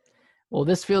 Well,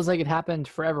 this feels like it happened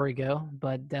forever ago,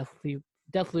 but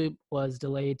Deathloop was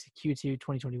delayed to Q2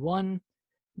 2021.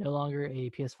 No longer a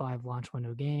PS5 launch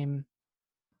window game.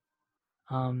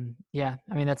 Yeah,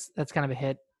 I mean that's kind of a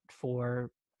hit for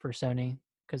Sony,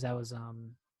 because that was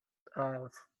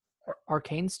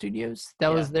Arcane Studios.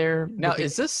 That was their. Now,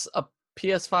 is this a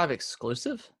PS5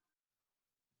 exclusive?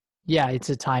 Yeah, it's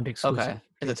a timed exclusive. Okay,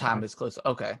 it's a timed exclusive.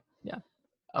 Okay. Yeah.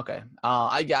 Okay.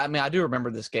 I mean, I do remember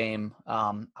this game.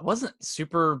 I wasn't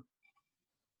super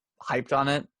hyped on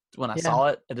it when I saw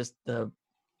it. It just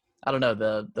I don't know,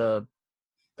 the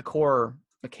core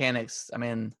mechanics. I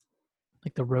mean,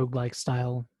 like the roguelike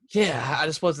style. Yeah, I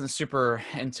just wasn't super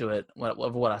into it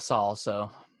of what I saw.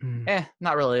 So,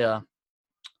 not really a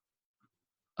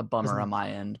bummer on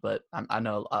my end, but I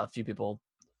know a few people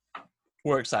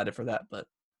were excited for that. But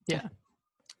yeah,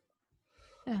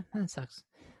 that sucks.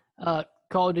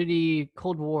 Call of Duty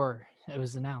Cold War, it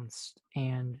was announced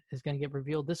and is going to get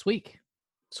revealed this week.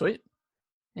 Sweet.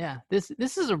 Yeah, this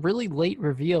is a really late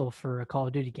reveal for a Call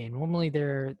of Duty game. Normally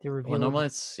they're revealed. Well, normally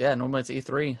it's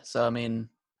E3. So I mean,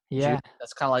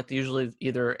 that's kind of like usually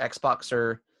either Xbox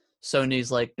or Sony's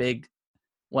like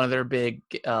one of their big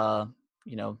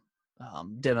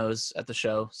demos at the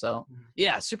show. So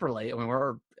yeah, super late. I mean,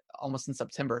 we're almost in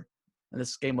September, and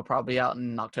this game will probably be out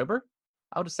in October.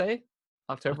 I would say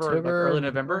October or like early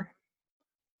November.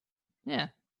 Yeah.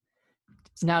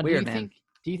 Now, weird,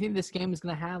 do you think this game is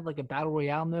going to have like a battle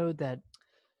royale mode that?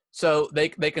 So they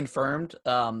confirmed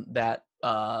that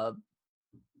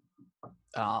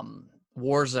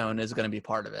Warzone is going to be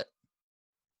part of it.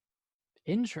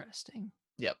 Interesting.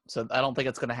 Yep. So I don't think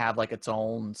it's going to have like its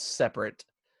own separate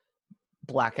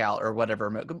Blackout or whatever,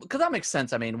 because that makes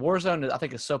sense. I mean, Warzone I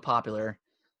think is so popular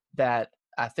that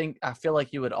I feel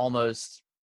like you would almost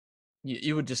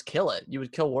you would just kill it. You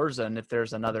would kill Warzone if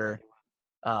there's another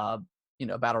battle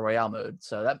royale mode.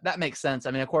 So that makes sense.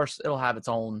 I mean, of course, it'll have its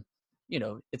own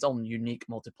unique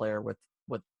multiplayer with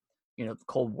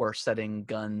Cold War setting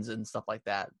guns and stuff like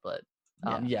that. But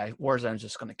Warzone is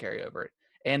just going to carry over it,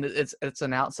 and it's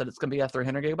announced that it's going to be a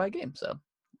 300 gigabyte game. So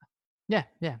yeah.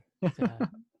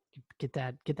 Get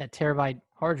that terabyte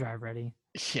hard drive ready.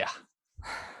 Yeah.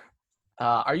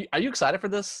 Are you excited for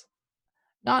this?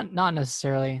 Not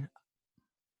necessarily.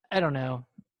 I don't know.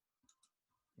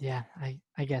 Yeah,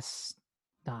 I guess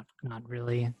not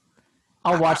really.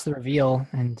 I'll watch the reveal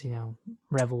and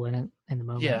revel in it in the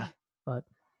moment. Yeah. But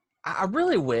I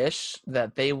really wish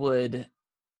that they would,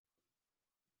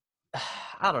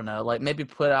 I don't know, like maybe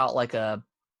put out like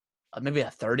maybe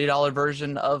a $30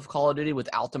 version of Call of Duty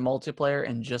without the multiplayer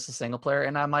and just a single player,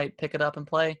 and I might pick it up and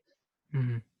play.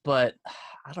 Mm-hmm. But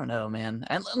I don't know, man.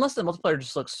 And unless the multiplayer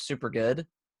just looks super good,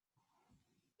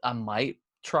 I might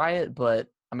try it. But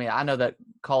I mean, I know that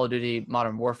Call of Duty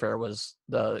Modern Warfare was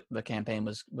the campaign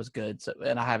was good, so,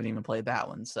 and I haven't even played that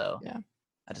one. So yeah,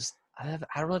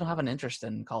 I really don't have an interest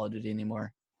in Call of Duty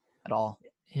anymore at all.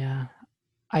 Yeah,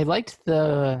 I liked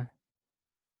the.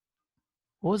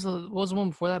 What was the one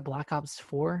before that? Black Ops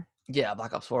 4? Yeah,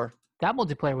 Black Ops 4. That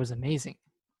multiplayer was amazing.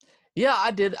 Yeah,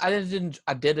 I did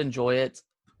enjoy it.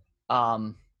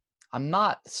 I'm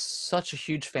not such a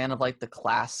huge fan of like the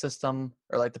class system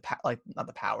or like not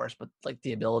the powers, but like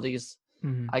the abilities,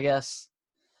 I guess.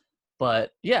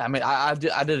 But yeah, I mean, I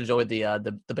did enjoy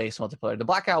the base multiplayer. The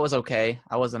Blackout was okay.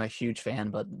 I wasn't a huge fan,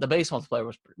 but the base multiplayer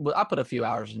was. I put a few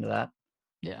hours into that.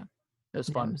 Yeah, it was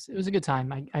fun. It was a good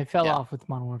time. I fell off with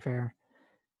Modern Warfare.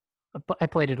 I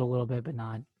played it a little bit, but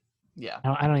not. Yeah.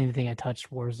 I don't even think I touched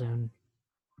Warzone.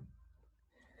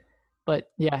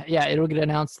 But yeah, it'll get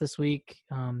announced this week.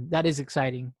 That is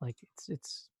exciting. Like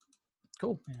it's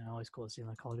cool. Always cool to see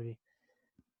like Call of Duty.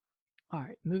 All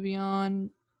right, moving on.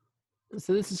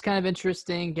 So this is kind of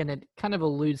interesting, and it kind of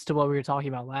alludes to what we were talking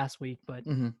about last week. But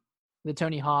the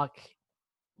Tony Hawk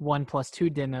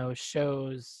 1+2 demo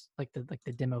shows like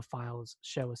the demo files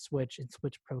show a Switch and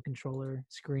Switch Pro controller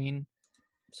screen,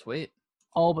 Sweet.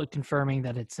 all but confirming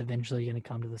that it's eventually going to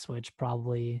come to the Switch,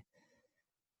 probably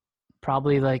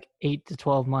like 8 to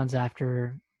 12 months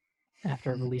after it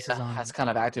releases on. That's kind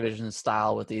of Activision's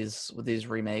style with these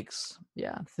remakes.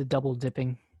 Yeah, it's the double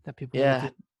dipping that people Yeah,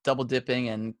 do. double dipping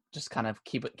and just kind of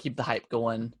keep the hype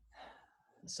going.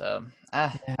 So,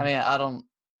 Yeah. I mean, I don't.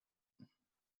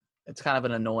 It's kind of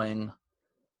an annoying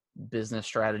business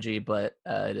strategy, but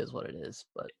it is what it is.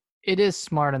 But It is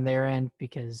smart on their end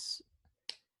because,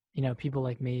 people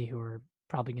like me who are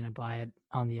probably going to buy it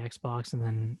on the Xbox and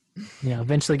then,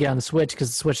 eventually get on the Switch because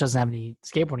the Switch doesn't have any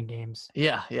skateboarding games.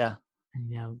 yeah.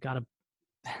 And, gotta.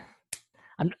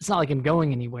 It's not like I'm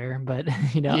going anywhere, but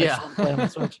I Yeah. just wanna play on the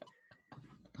Switch.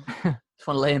 Just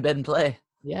want to lay in bed and play.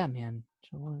 Yeah, man.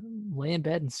 Just wanna lay in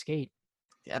bed and skate.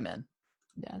 Yeah, man.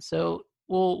 Yeah, so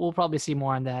we'll probably see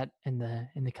more on that in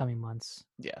the coming months.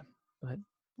 Yeah. But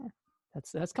yeah,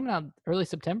 that's coming out early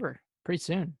September, pretty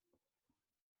soon.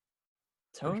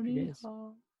 Tony days.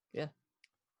 Hawk. Yeah.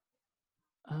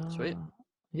 Sweet.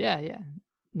 Yeah.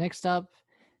 Next up,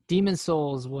 Demon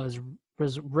Souls was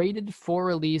rated for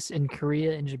release in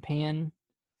Korea and Japan.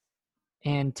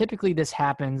 And typically this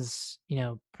happens,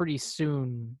 pretty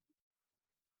soon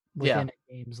within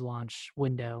a game's launch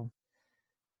window.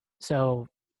 So,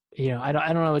 I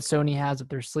don't know what Sony has up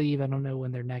their sleeve. I don't know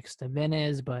when their next event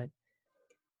is, but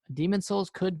Demon Souls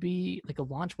could be like a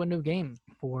launch window game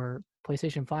for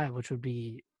PlayStation 5, which would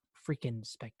be freaking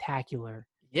spectacular.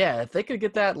 Yeah, if they could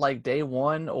get that like day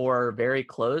one or very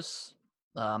close,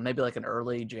 maybe like an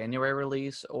early January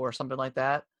release or something like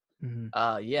that. Mm-hmm.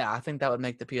 I think that would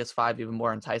make the PS5 even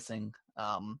more enticing.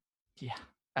 Yeah,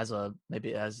 as an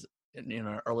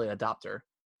early adopter,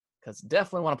 because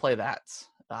definitely want to play that.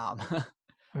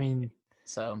 I mean,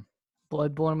 so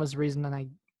Bloodborne was the reason that I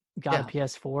got a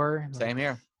PS4. Same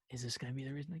here. Is this going to be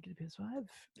the reason I get a PS5?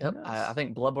 Yep. I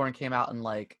think Bloodborne came out in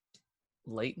like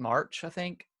late March, I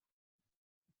think.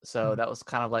 So that was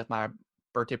kind of like my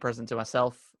birthday present to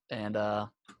myself. And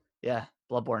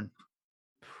Bloodborne.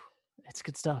 It's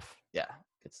good stuff. Yeah,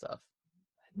 good stuff.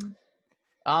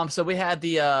 So we had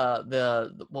the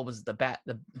what was the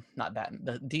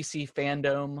DC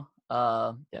Fandom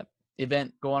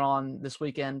event going on this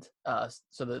weekend.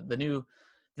 So the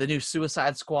new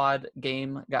Suicide Squad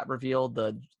game got revealed.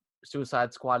 The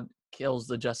Suicide Squad kills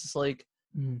the Justice League.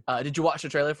 Did you watch the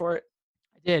trailer for it?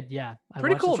 I did, yeah.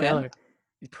 Pretty cool, man.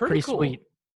 Pretty cool. Sweet.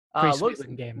 Pretty sweet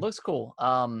looking game. Looks cool.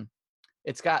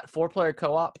 It's got 4-player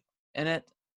co-op in it.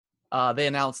 They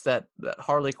announced that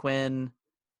Harley Quinn,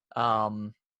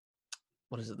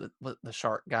 what is it? The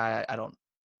shark guy? I don't.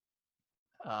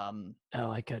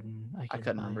 I couldn't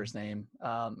remember his name.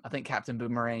 I think Captain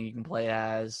Boomerang you can play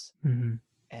as,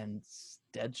 and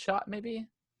Deadshot maybe.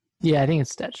 Yeah, I think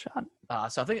it's Deadshot.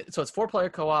 So it's 4-player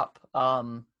co-op.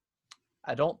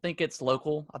 I don't think it's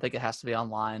local. I think it has to be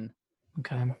online.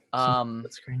 Okay.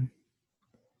 Screen.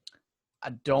 I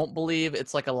don't believe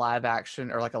it's like a live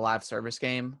action or like a live service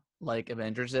game like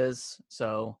Avengers is.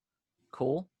 So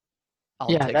cool. I'll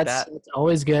take that. It's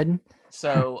always good.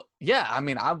 So yeah, I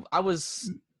mean, I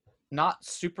was not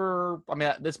super. I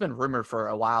mean, it's been rumored for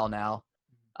a while now.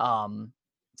 And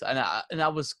I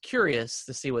was curious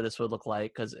to see what this would look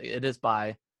like because it is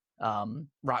by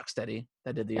Rocksteady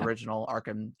that did the original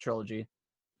Arkham trilogy.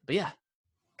 But yeah,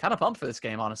 kind of pumped for this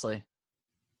game, honestly.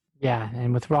 Yeah,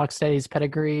 and with Rocksteady's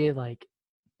pedigree, like,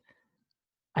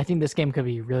 I think this game could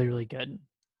be really, really good.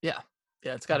 Yeah,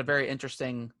 it's got a very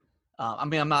interesting. I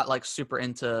mean, I'm not like super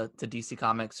into DC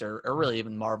Comics or really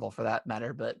even Marvel for that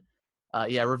matter, but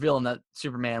revealing that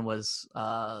Superman was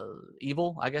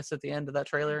evil, I guess, at the end of that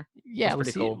trailer. Yeah, was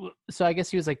pretty cool. So I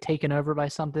guess he was like taken over by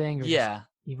something. Or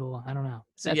evil. I don't know.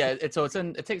 So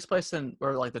it takes place in,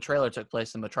 or like the trailer took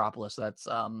place in Metropolis. So that's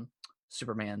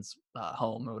Superman's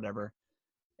home or whatever,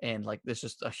 and like there's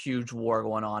just a huge war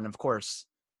going on. Of course,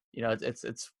 it's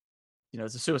a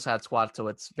Suicide Squad, so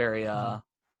it's very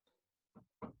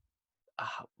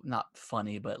not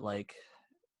funny, but like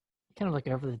kind of like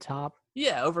over the top.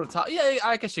 Yeah, over the top. Yeah,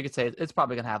 I guess you could say it's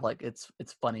probably gonna have like it's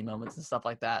funny moments and stuff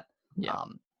like that. Yeah.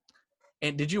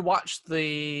 And did you watch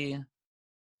I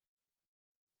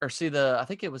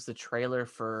think it was the trailer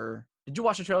for. Did you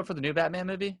watch the trailer for the new Batman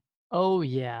movie? Oh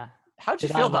yeah. How'd you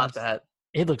feel about that?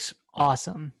 It looks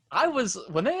awesome.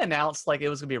 When they announced like it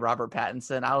was gonna be Robert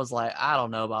Pattinson, I was like, I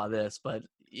don't know about this, but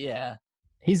yeah.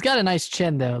 He's got a nice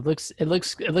chin though. It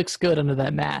looks good under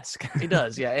that mask. He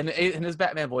does, yeah, and his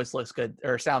Batman voice looks good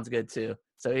or sounds good too.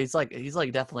 So he's like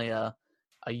definitely a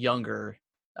younger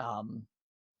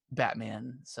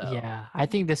Batman. So yeah, I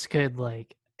think this could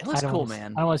It looks cool,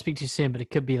 man. I don't want to speak too soon, but it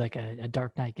could be like a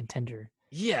Dark Knight contender.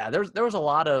 Yeah, there was a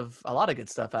lot of good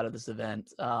stuff out of this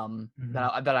event.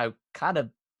 That I kind of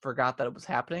forgot that it was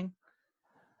happening.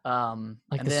 Like and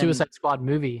the then, Suicide Squad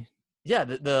movie. Yeah,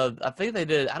 I think they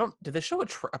did. Did they show a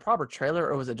proper trailer,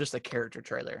 or was it just a character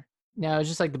trailer? No, it's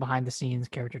just like the behind the scenes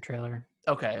character trailer.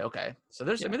 Okay. So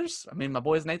there's, my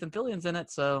boy's Nathan Fillion's in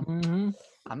it, so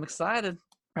I'm excited.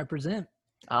 Represent.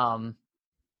 So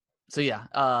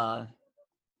yeah,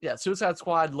 Suicide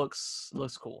Squad looks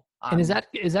cool. And is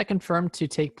that confirmed to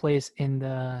take place in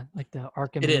the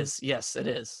Arkham? It is. Yes, it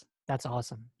is. That's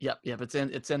awesome. Yep. It's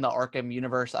in the Arkham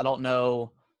universe. I don't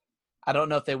know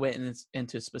if they went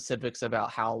into specifics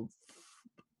about how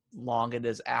long it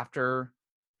is after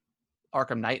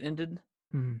Arkham Knight ended.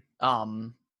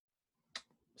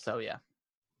 So yeah.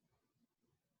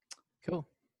 Cool.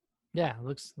 Yeah, it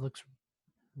looks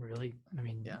really. I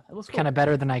mean, yeah, it looks kind of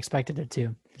better than I expected it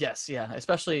to. Yes, yeah,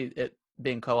 especially it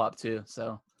being co-op too.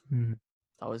 So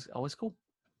always cool.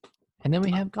 And then we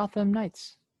have Gotham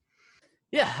Knights.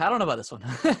 Yeah, I don't know about this one.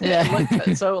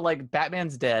 Yeah. So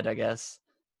Batman's dead, I guess.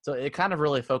 So it kind of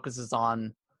really focuses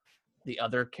on the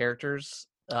other characters.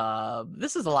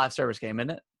 This is a live service game, isn't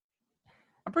it?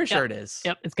 I'm pretty sure it is.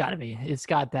 Yep, it's got to be. It's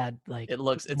got that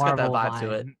it's Marvel got that vibe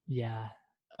to it. Yeah.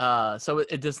 So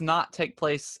it does not take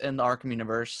place in the Arkham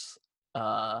universe.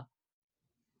 But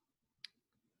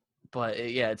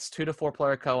it's 2 to 4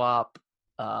 player co-op.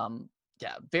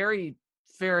 Very,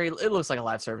 very. It looks like a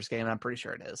live service game, and I'm pretty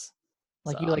sure it is.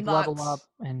 Like so you level up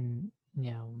and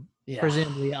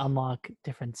presumably unlock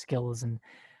different skills and.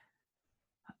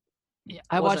 Yeah,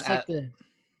 I watched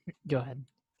Go ahead.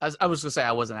 I was gonna say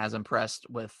I wasn't as impressed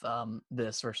with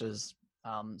this versus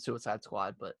Suicide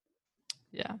Squad, but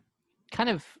yeah, kind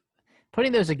of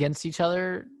putting those against each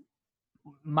other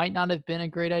might not have been a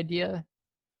great idea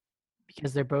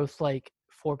because they're both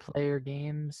 4-player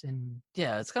games, and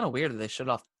yeah, it's kind of weird that they shut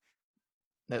off.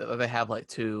 They have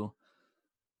 2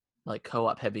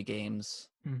 co-op heavy games,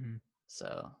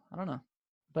 so I don't know.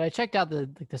 But I checked out the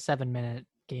 7-minute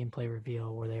gameplay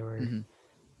reveal where they were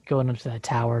going up to that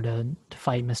tower to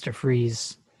fight Mr.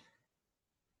 Freeze.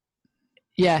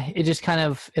 Yeah, it just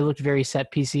it looked very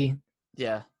set piecey.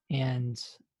 Yeah. And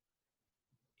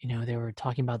they were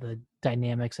talking about the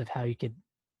dynamics of how you could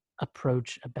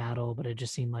approach a battle, but it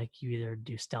just seemed like you either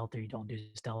do stealth or you don't do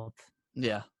stealth.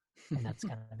 Yeah. And that's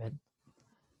kind of it.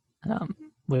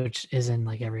 Which is in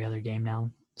every other game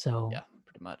now. So yeah,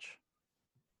 pretty much.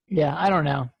 Yeah, I don't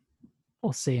know.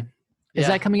 We'll see. Is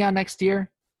that coming out next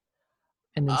year?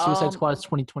 And then Suicide Squad is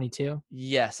 2022?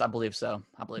 Yes, I believe so.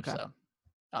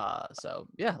 So so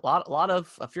yeah, a lot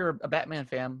of, if you're a Batman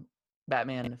fan,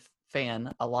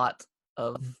 a lot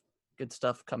of good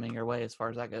stuff coming your way as far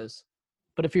as that goes.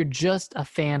 But if you're just a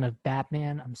fan of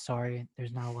Batman, I'm sorry,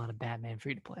 there's not a lot of Batman for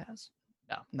you to play as.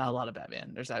 No, not a lot of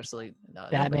Batman. There's absolutely no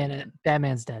Batman.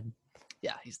 Batman's dead.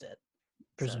 Yeah, he's dead.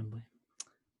 Presumably.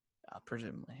 So,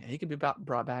 presumably. He could be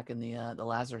brought back in the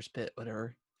Lazarus pit,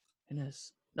 whatever. Who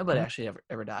knows? Nobody actually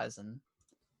ever dies in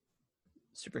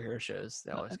superhero shows.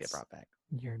 They always get brought back.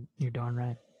 You're darn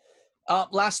right.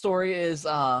 Last story is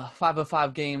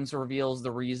 505 Games reveals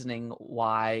the reasoning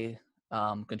why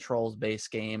Control's base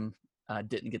game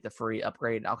didn't get the free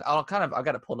upgrade. I've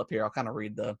got it pulled up here. I'll kind of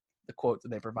read the quote that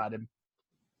they provided.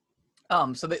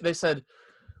 So they said,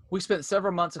 "We spent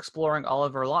several months exploring all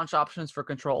of our launch options for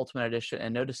Control Ultimate Edition,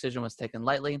 and no decision was taken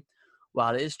lightly.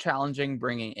 While it is challenging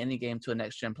bringing any game to a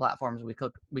next-gen platforms,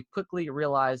 we quickly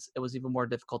realized it was even more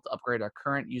difficult to upgrade our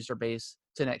current user base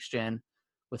to next-gen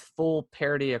with full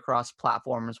parity across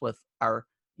platforms with our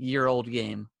year-old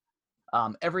game.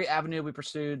 Every avenue we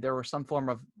pursued, there were some form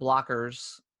of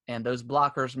blockers, and those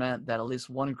blockers meant that at least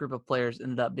one group of players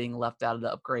ended up being left out of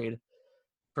the upgrade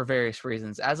for various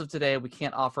reasons. As of today, we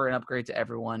can't offer an upgrade to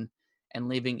everyone, and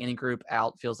leaving any group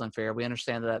out feels unfair. We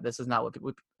understand that this is not what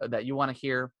that you want to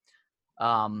hear."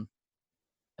 And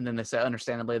then they say,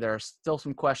 understandably, there are still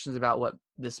some questions about what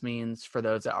this means for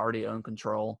those that already own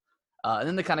Control. And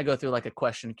then they kind of go through a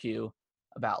question queue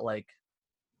about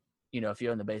if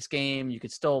you own the base game, you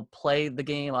could still play the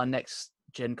game on next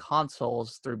gen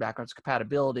consoles through backwards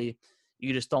compatibility.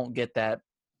 You just don't get that.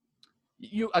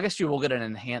 I guess you will get an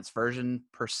enhanced version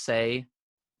per se,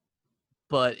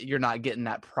 but you're not getting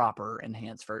that proper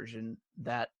enhanced version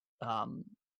that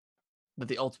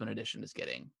the Ultimate Edition is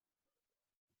getting.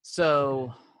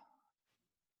 So,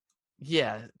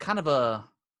 yeah, kind of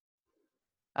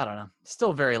I don't know,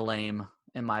 still very lame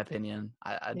in my opinion.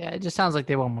 Yeah, it just sounds like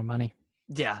they want more money.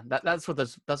 Yeah, that's what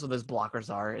those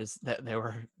blockers are. Is that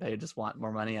they just want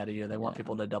more money out of you. They want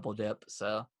people to double dip.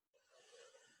 So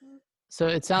So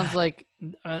it sounds like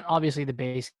obviously the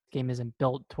base game isn't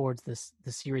built towards the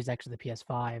Series X or the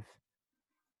PS5,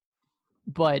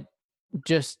 but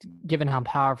just given how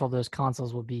powerful those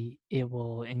consoles will be, it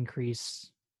will increase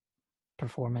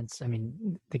performance. I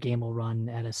mean, the game will run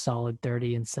at a solid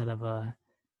 30 instead of a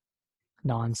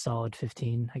non-solid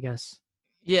 15, I guess.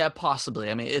 Yeah,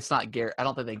 possibly. I mean, it's not I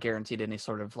don't think they guaranteed any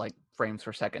sort of like frames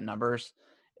per second numbers.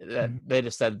 That They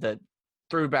just said that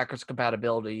through backwards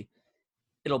compatibility,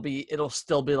 it'll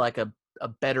still be like a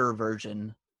better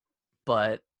version,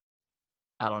 but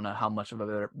I don't know how much of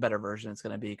a better version it's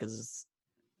going to be because it's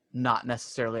not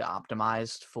necessarily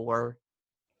optimized for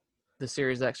the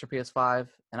Series X or PS5.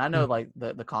 And I know like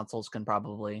the consoles can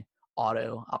probably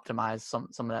auto optimize some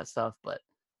of that stuff, but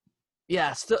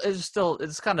yeah,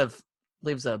 it's kind of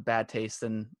leaves a bad taste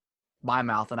in my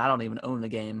mouth, and I don't even own the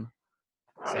game.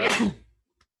 So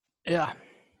yeah,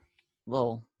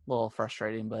 little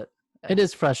frustrating, but it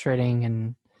is frustrating.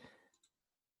 And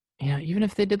even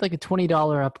if they did like a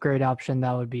 $20 upgrade option,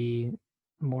 that would be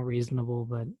more reasonable.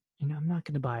 But I'm not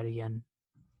going to buy it again.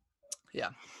 Yeah.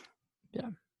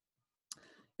 Yep.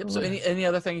 So any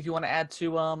other things you want to add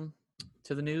to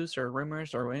the news or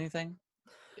rumors or anything?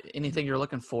 Anything you're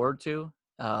looking forward to?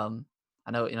 I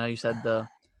know you said the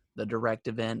Direct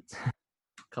event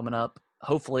coming up.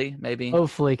 Hopefully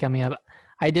coming up.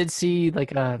 I did see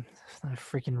like a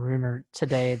freaking rumor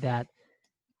today that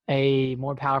a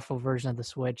more powerful version of the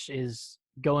Switch is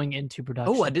going into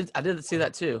production. Oh, I did see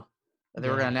that too. They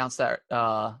were going to announce that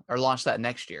or launch that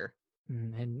next year,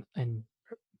 and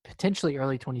potentially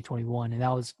early 2021. And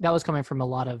that was coming from a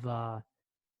lot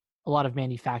of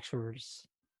manufacturers.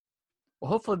 Well,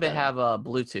 hopefully they have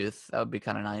Bluetooth. That would be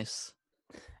kind of nice.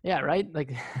 Yeah, right.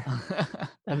 Like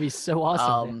that'd be so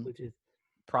awesome. Bluetooth.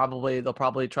 They'll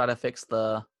probably try to fix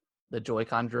the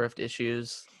Joy-Con drift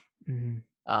issues. Mm-hmm.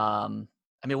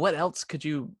 I mean, what else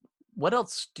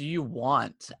do you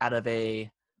want out of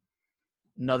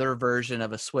another version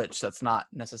of a Switch that's not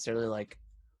necessarily like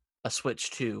a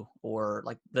Switch 2 or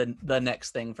like the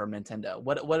next thing from Nintendo?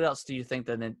 What else do you think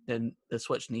that the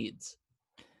Switch needs?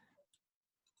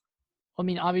 I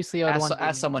mean, obviously,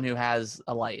 as someone who has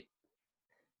a Lite,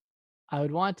 I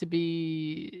would want it to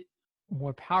be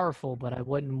more powerful, but I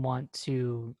wouldn't want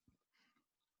to,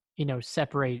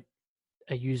 separate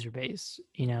a user base.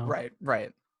 Right.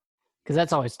 Because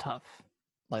that's always tough.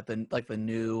 Like the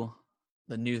new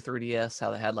 3DS,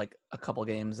 how they had like a couple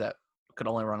games that could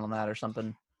only run on that or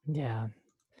something. Yeah.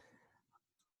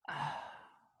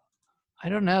 I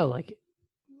don't know. Like,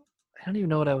 I don't even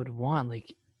know what I would want.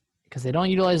 Like, because they don't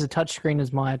utilize the touchscreen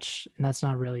as much, and that's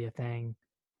not really a thing.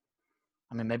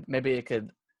 I mean, maybe it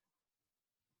could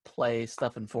play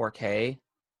stuff in 4K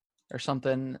or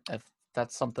something. If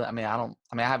that's something, I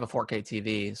have a 4K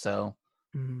TV, so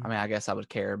I mean, I guess I would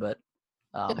care, but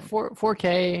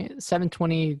 4K,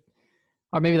 720,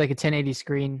 or maybe like a 1080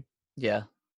 screen. Yeah.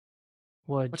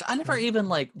 Which I never even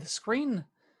like the screen.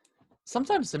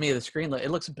 Sometimes to me, the screen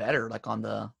it looks better like on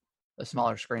the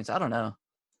smaller screens. I don't know.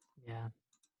 Yeah.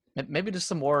 Maybe just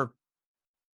some more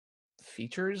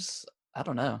features. I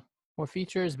don't know. More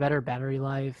features, better battery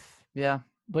life. Yeah.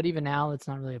 But even now, it's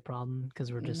not really a problem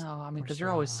because we're just. No, I mean, because you're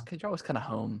always kind of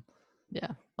home. Yeah.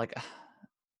 Like,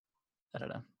 I don't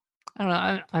know.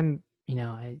 I'm.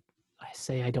 I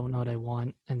say I don't know what I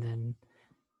want, and then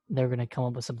they're gonna come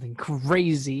up with something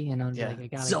crazy, and I'm like, I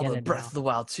gotta Zelda get it Breath now. of the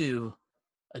Wild 2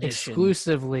 edition.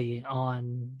 Exclusively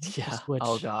on the Switch.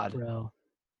 Oh God. Bro.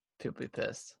 People be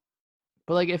pissed.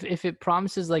 But like, if it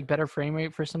promises like better frame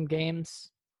rate for some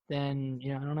games, then I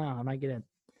don't know. I might get it.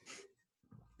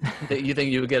 You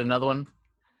think you would get another one?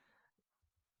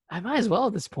 I might as well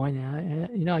at this point.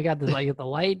 I got the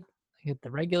Lite, I get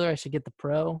the regular. I should get the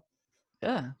Pro.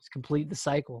 Yeah, just complete the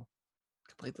cycle.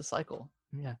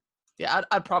 Yeah. Yeah,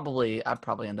 I'd probably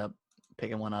end up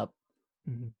picking one up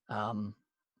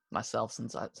myself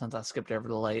since I skipped over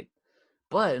the Lite.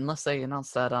 But unless they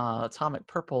announce that Atomic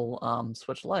Purple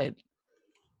Switch Lite,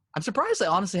 I'm surprised they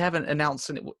honestly haven't announced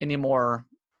any more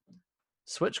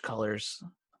Switch colors.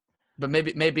 But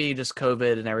maybe just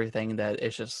COVID and everything that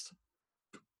it's just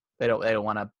they don't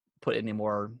want to put any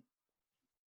more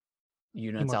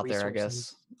units out there, I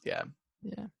guess. Yeah.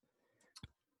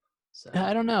 So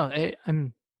I don't know.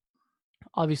 I'm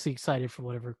obviously excited for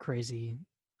whatever crazy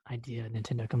idea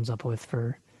Nintendo comes up with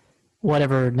for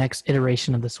whatever next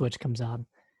iteration of the Switch comes out.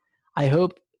 I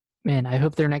hope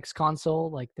their next console,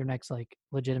 like their next like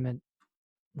legitimate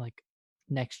like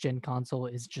next gen console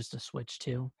is just a Switch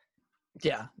 2.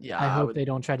 Yeah. I hope they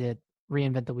don't try to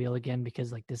reinvent the wheel again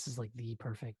because like this is like the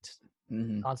perfect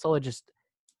console. I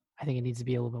think it needs to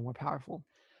be a little bit more powerful.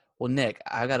 Well, Nick,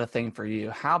 I got a thing for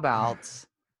you. How about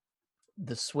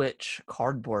the Switch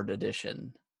Cardboard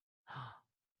Edition?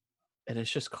 And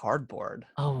it's just cardboard.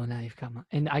 Oh, now you've come.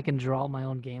 And I can draw my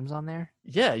own games on there.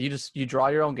 Yeah, you draw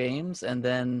your own games, and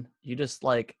then you just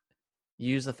like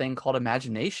use a thing called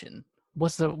imagination.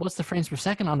 What's the frames per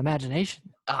second on imagination?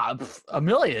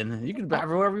 1,000,000. You can buy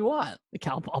whatever you want.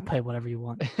 I'll pay whatever you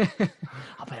want.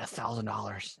 I'll pay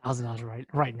 $1,000. $1,000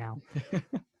 right now.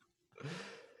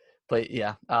 But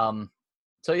yeah,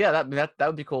 so yeah, that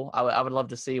would be cool. I would love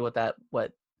to see what a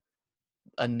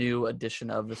new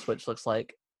edition of the Switch looks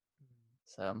like.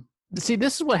 So see,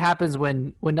 this is what happens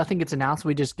when nothing gets announced.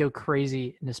 We just go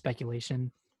crazy into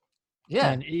speculation.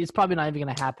 Yeah, and it's probably not even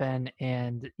going to happen.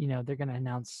 And they're going to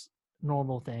announce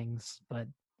normal things, but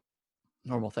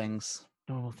normal things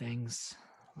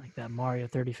like that Mario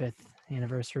 35th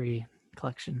anniversary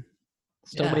collection.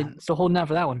 Still Yeah. waiting, still holding out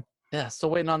for that one. Yeah, still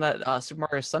waiting on that Super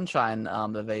Mario Sunshine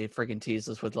that they freaking teased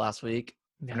us with last week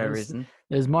for no reason.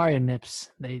 Those Mario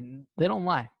nips, they don't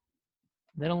lie.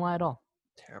 They don't lie at all.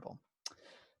 Terrible.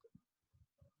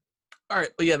 All right,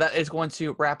 well, yeah, that is going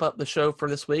to wrap up the show for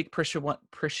this week. Appreciate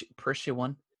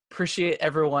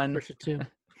everyone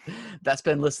that's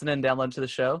been listening and downloading to the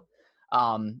show.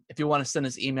 If you want to send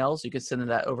us emails, you can send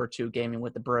that over to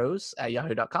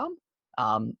gamingwiththebros@yahoo.com.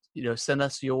 Send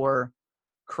us your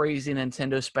crazy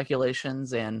Nintendo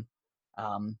speculations and,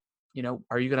 are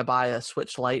you going to buy a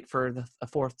Switch Lite for a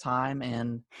fourth time?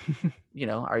 And,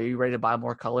 are you ready to buy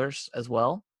more colors as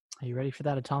well? Are you ready for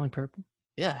that atomic purple?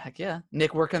 Yeah, heck yeah.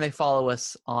 Nick, where can they follow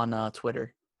us on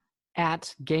Twitter?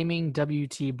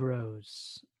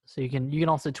 @GamingWTBros. So you can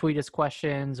also tweet us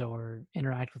questions or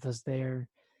interact with us there.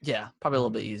 Yeah, probably a little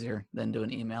bit easier than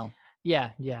doing email.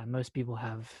 Yeah. Most people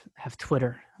have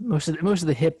Twitter. Most of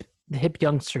the hip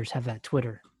youngsters have that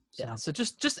Twitter. So. Yeah, so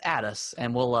just add us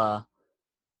and we'll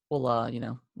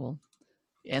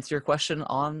answer your question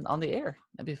on the air.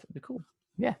 That'd be cool.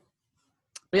 Yeah.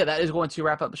 But yeah, that is going to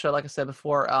wrap up the show. Like I said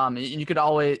before, you could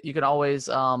always leave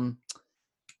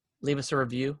us a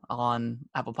review on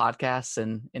Apple Podcasts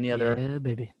and any other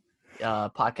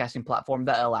podcasting platform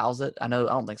that allows it. I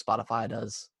don't think Spotify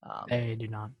does. They do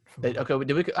not.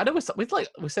 Okay, I know we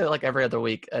say it like every other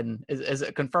week. And is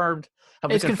it confirmed?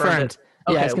 It's confirmed.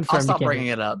 Okay, yeah, it's confirmed. I'll stop bringing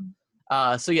it up.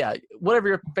 So yeah, whatever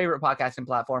your favorite podcasting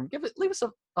platform, leave us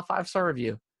a 5-star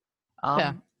review.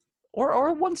 Yeah. Or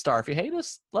a 1-star. If you hate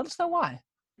us, let us know why.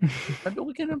 Maybe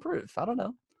we can improve. I don't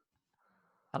know.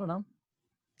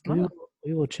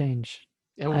 We will change.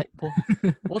 Yeah,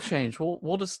 we'll change.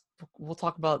 We'll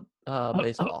talk about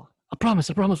baseball. I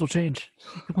promise we'll change.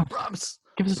 I promise.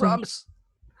 Give us a promise.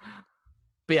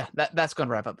 But yeah, that's going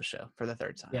to wrap up the show for the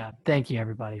third time. Yeah. Thank you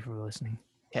everybody for listening.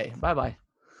 Okay. Bye-bye.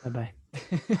 Bye-bye.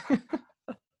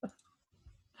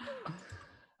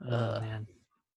 Oh man.